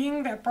ago, a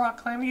being that brought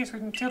calamity has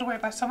been sealed away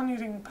by someone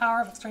using the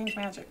power of strange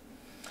magic.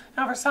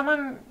 Now, for some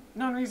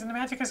unknown reason, the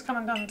magic has come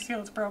undone and the seal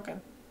is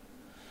broken.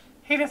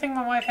 Hate to think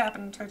my wife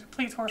happened. So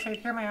please,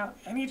 Horfade, hear me out.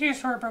 I need you to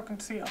restore a broken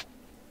seal.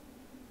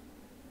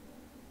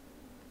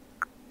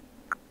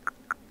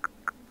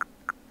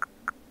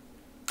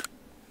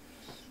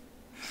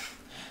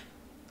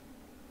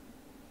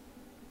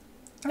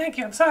 Thank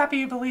you. I'm so happy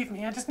you believe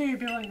me. I just knew you'd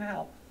be willing to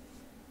help.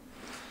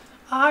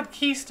 Odd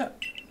keystone.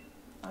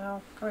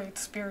 Oh, great.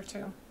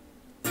 Spiritomb.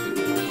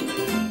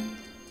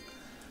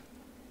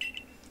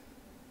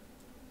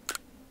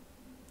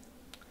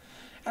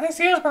 And the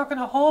seal's broken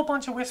a whole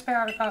bunch of Whisper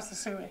out across the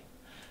Sui.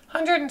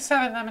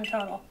 107 of them in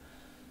total.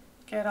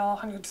 Get all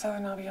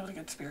 107, I'll be able to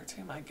get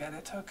Spiritomb. I get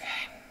it. Okay.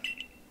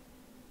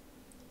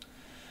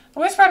 The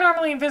Whisper are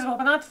normally invisible,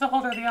 but not to the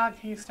holder of the odd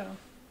keystone.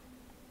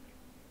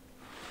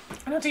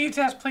 I know to you,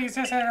 Tess, please,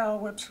 just add all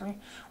whips for me.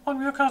 One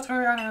real close to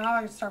where we are now.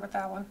 I'll start with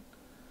that one.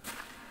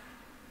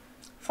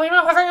 Flame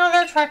out hovering over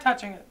there, try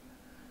touching it.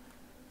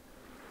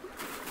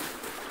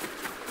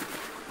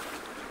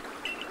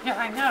 Yeah,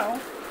 I know.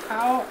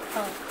 How?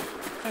 Oh,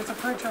 there's a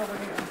bridge over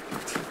here.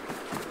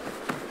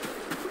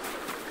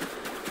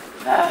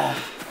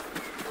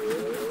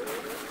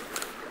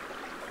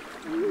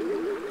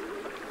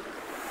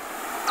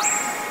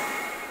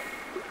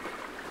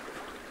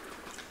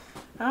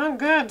 Oh,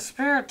 good.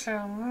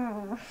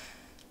 Spiritomb.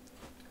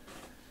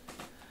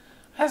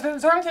 Has been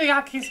absorbed into the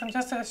odd keystone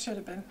just as it should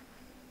have been.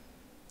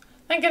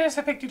 Thank goodness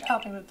I picked you to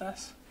help me with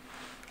this.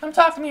 Come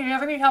talk to me if you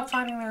ever need help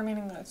finding the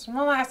remaining goods. And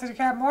one last, as you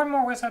grab more and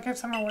more whistle, give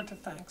some reward to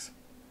thanks.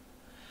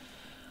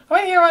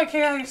 Wait here while I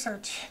carry out your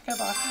search. Good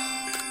luck.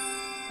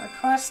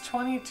 Request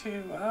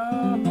 22.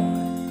 Oh boy.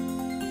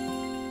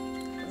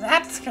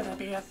 That's gonna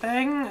be a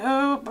thing.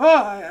 Oh boy.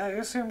 I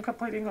assume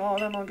completing all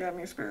of them will get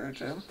me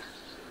Spiritomb.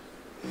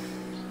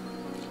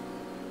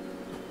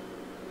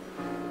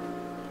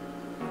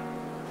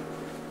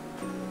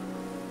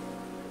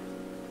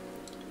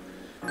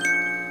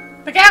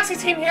 The Galaxy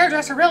Team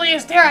hairdresser really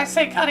is, dare I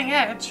say, cutting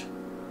edge.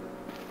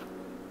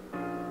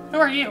 Who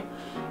are you?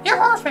 You're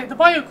Horfade, the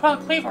boy who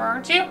quelled Cleaver,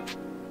 aren't you?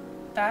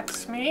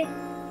 That's me.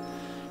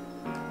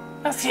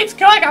 This keeps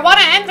going. I want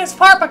to end this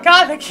part, but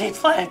God, they keep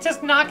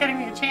just not getting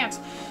me a chance.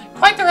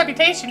 Quite the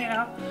reputation, you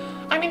know.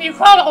 I mean, you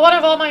quelled one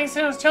of Almighty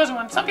Sinnoh's chosen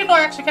ones. Some people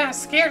are actually kind of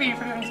scared of you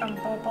for doing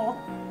something bull.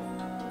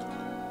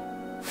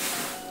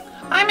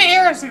 I'm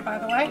Arazu, by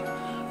the way.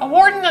 A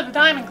warden of the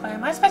Diamond Clan.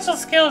 My special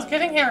skill is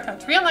giving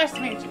haircuts. Real nice to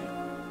meet you.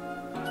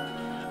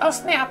 Oh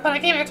snap, but I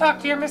came here to talk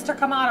to your Mr.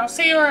 Kamado.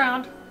 See you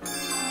around.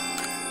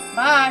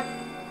 Bye.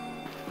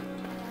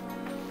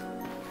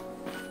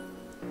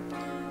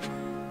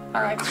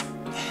 Alright.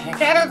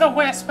 Get her the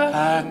wisp.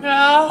 No.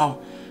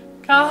 Oh.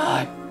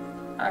 God.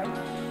 Alright.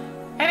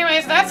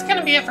 Anyways, that's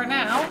gonna be it for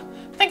now.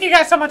 Thank you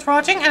guys so much for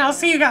watching, and I'll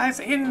see you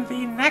guys in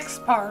the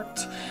next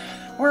part.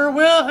 Where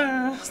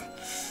we'll...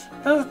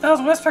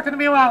 those wisps are gonna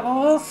be a while, but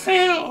we'll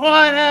see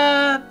what,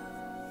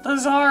 the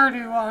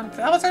Zardu one.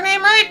 That was her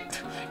name,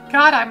 right?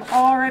 God, I'm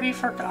already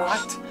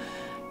forgot.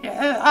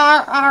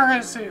 Yeah,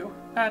 Arazu.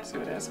 That's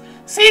who it is.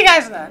 See you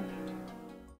guys then.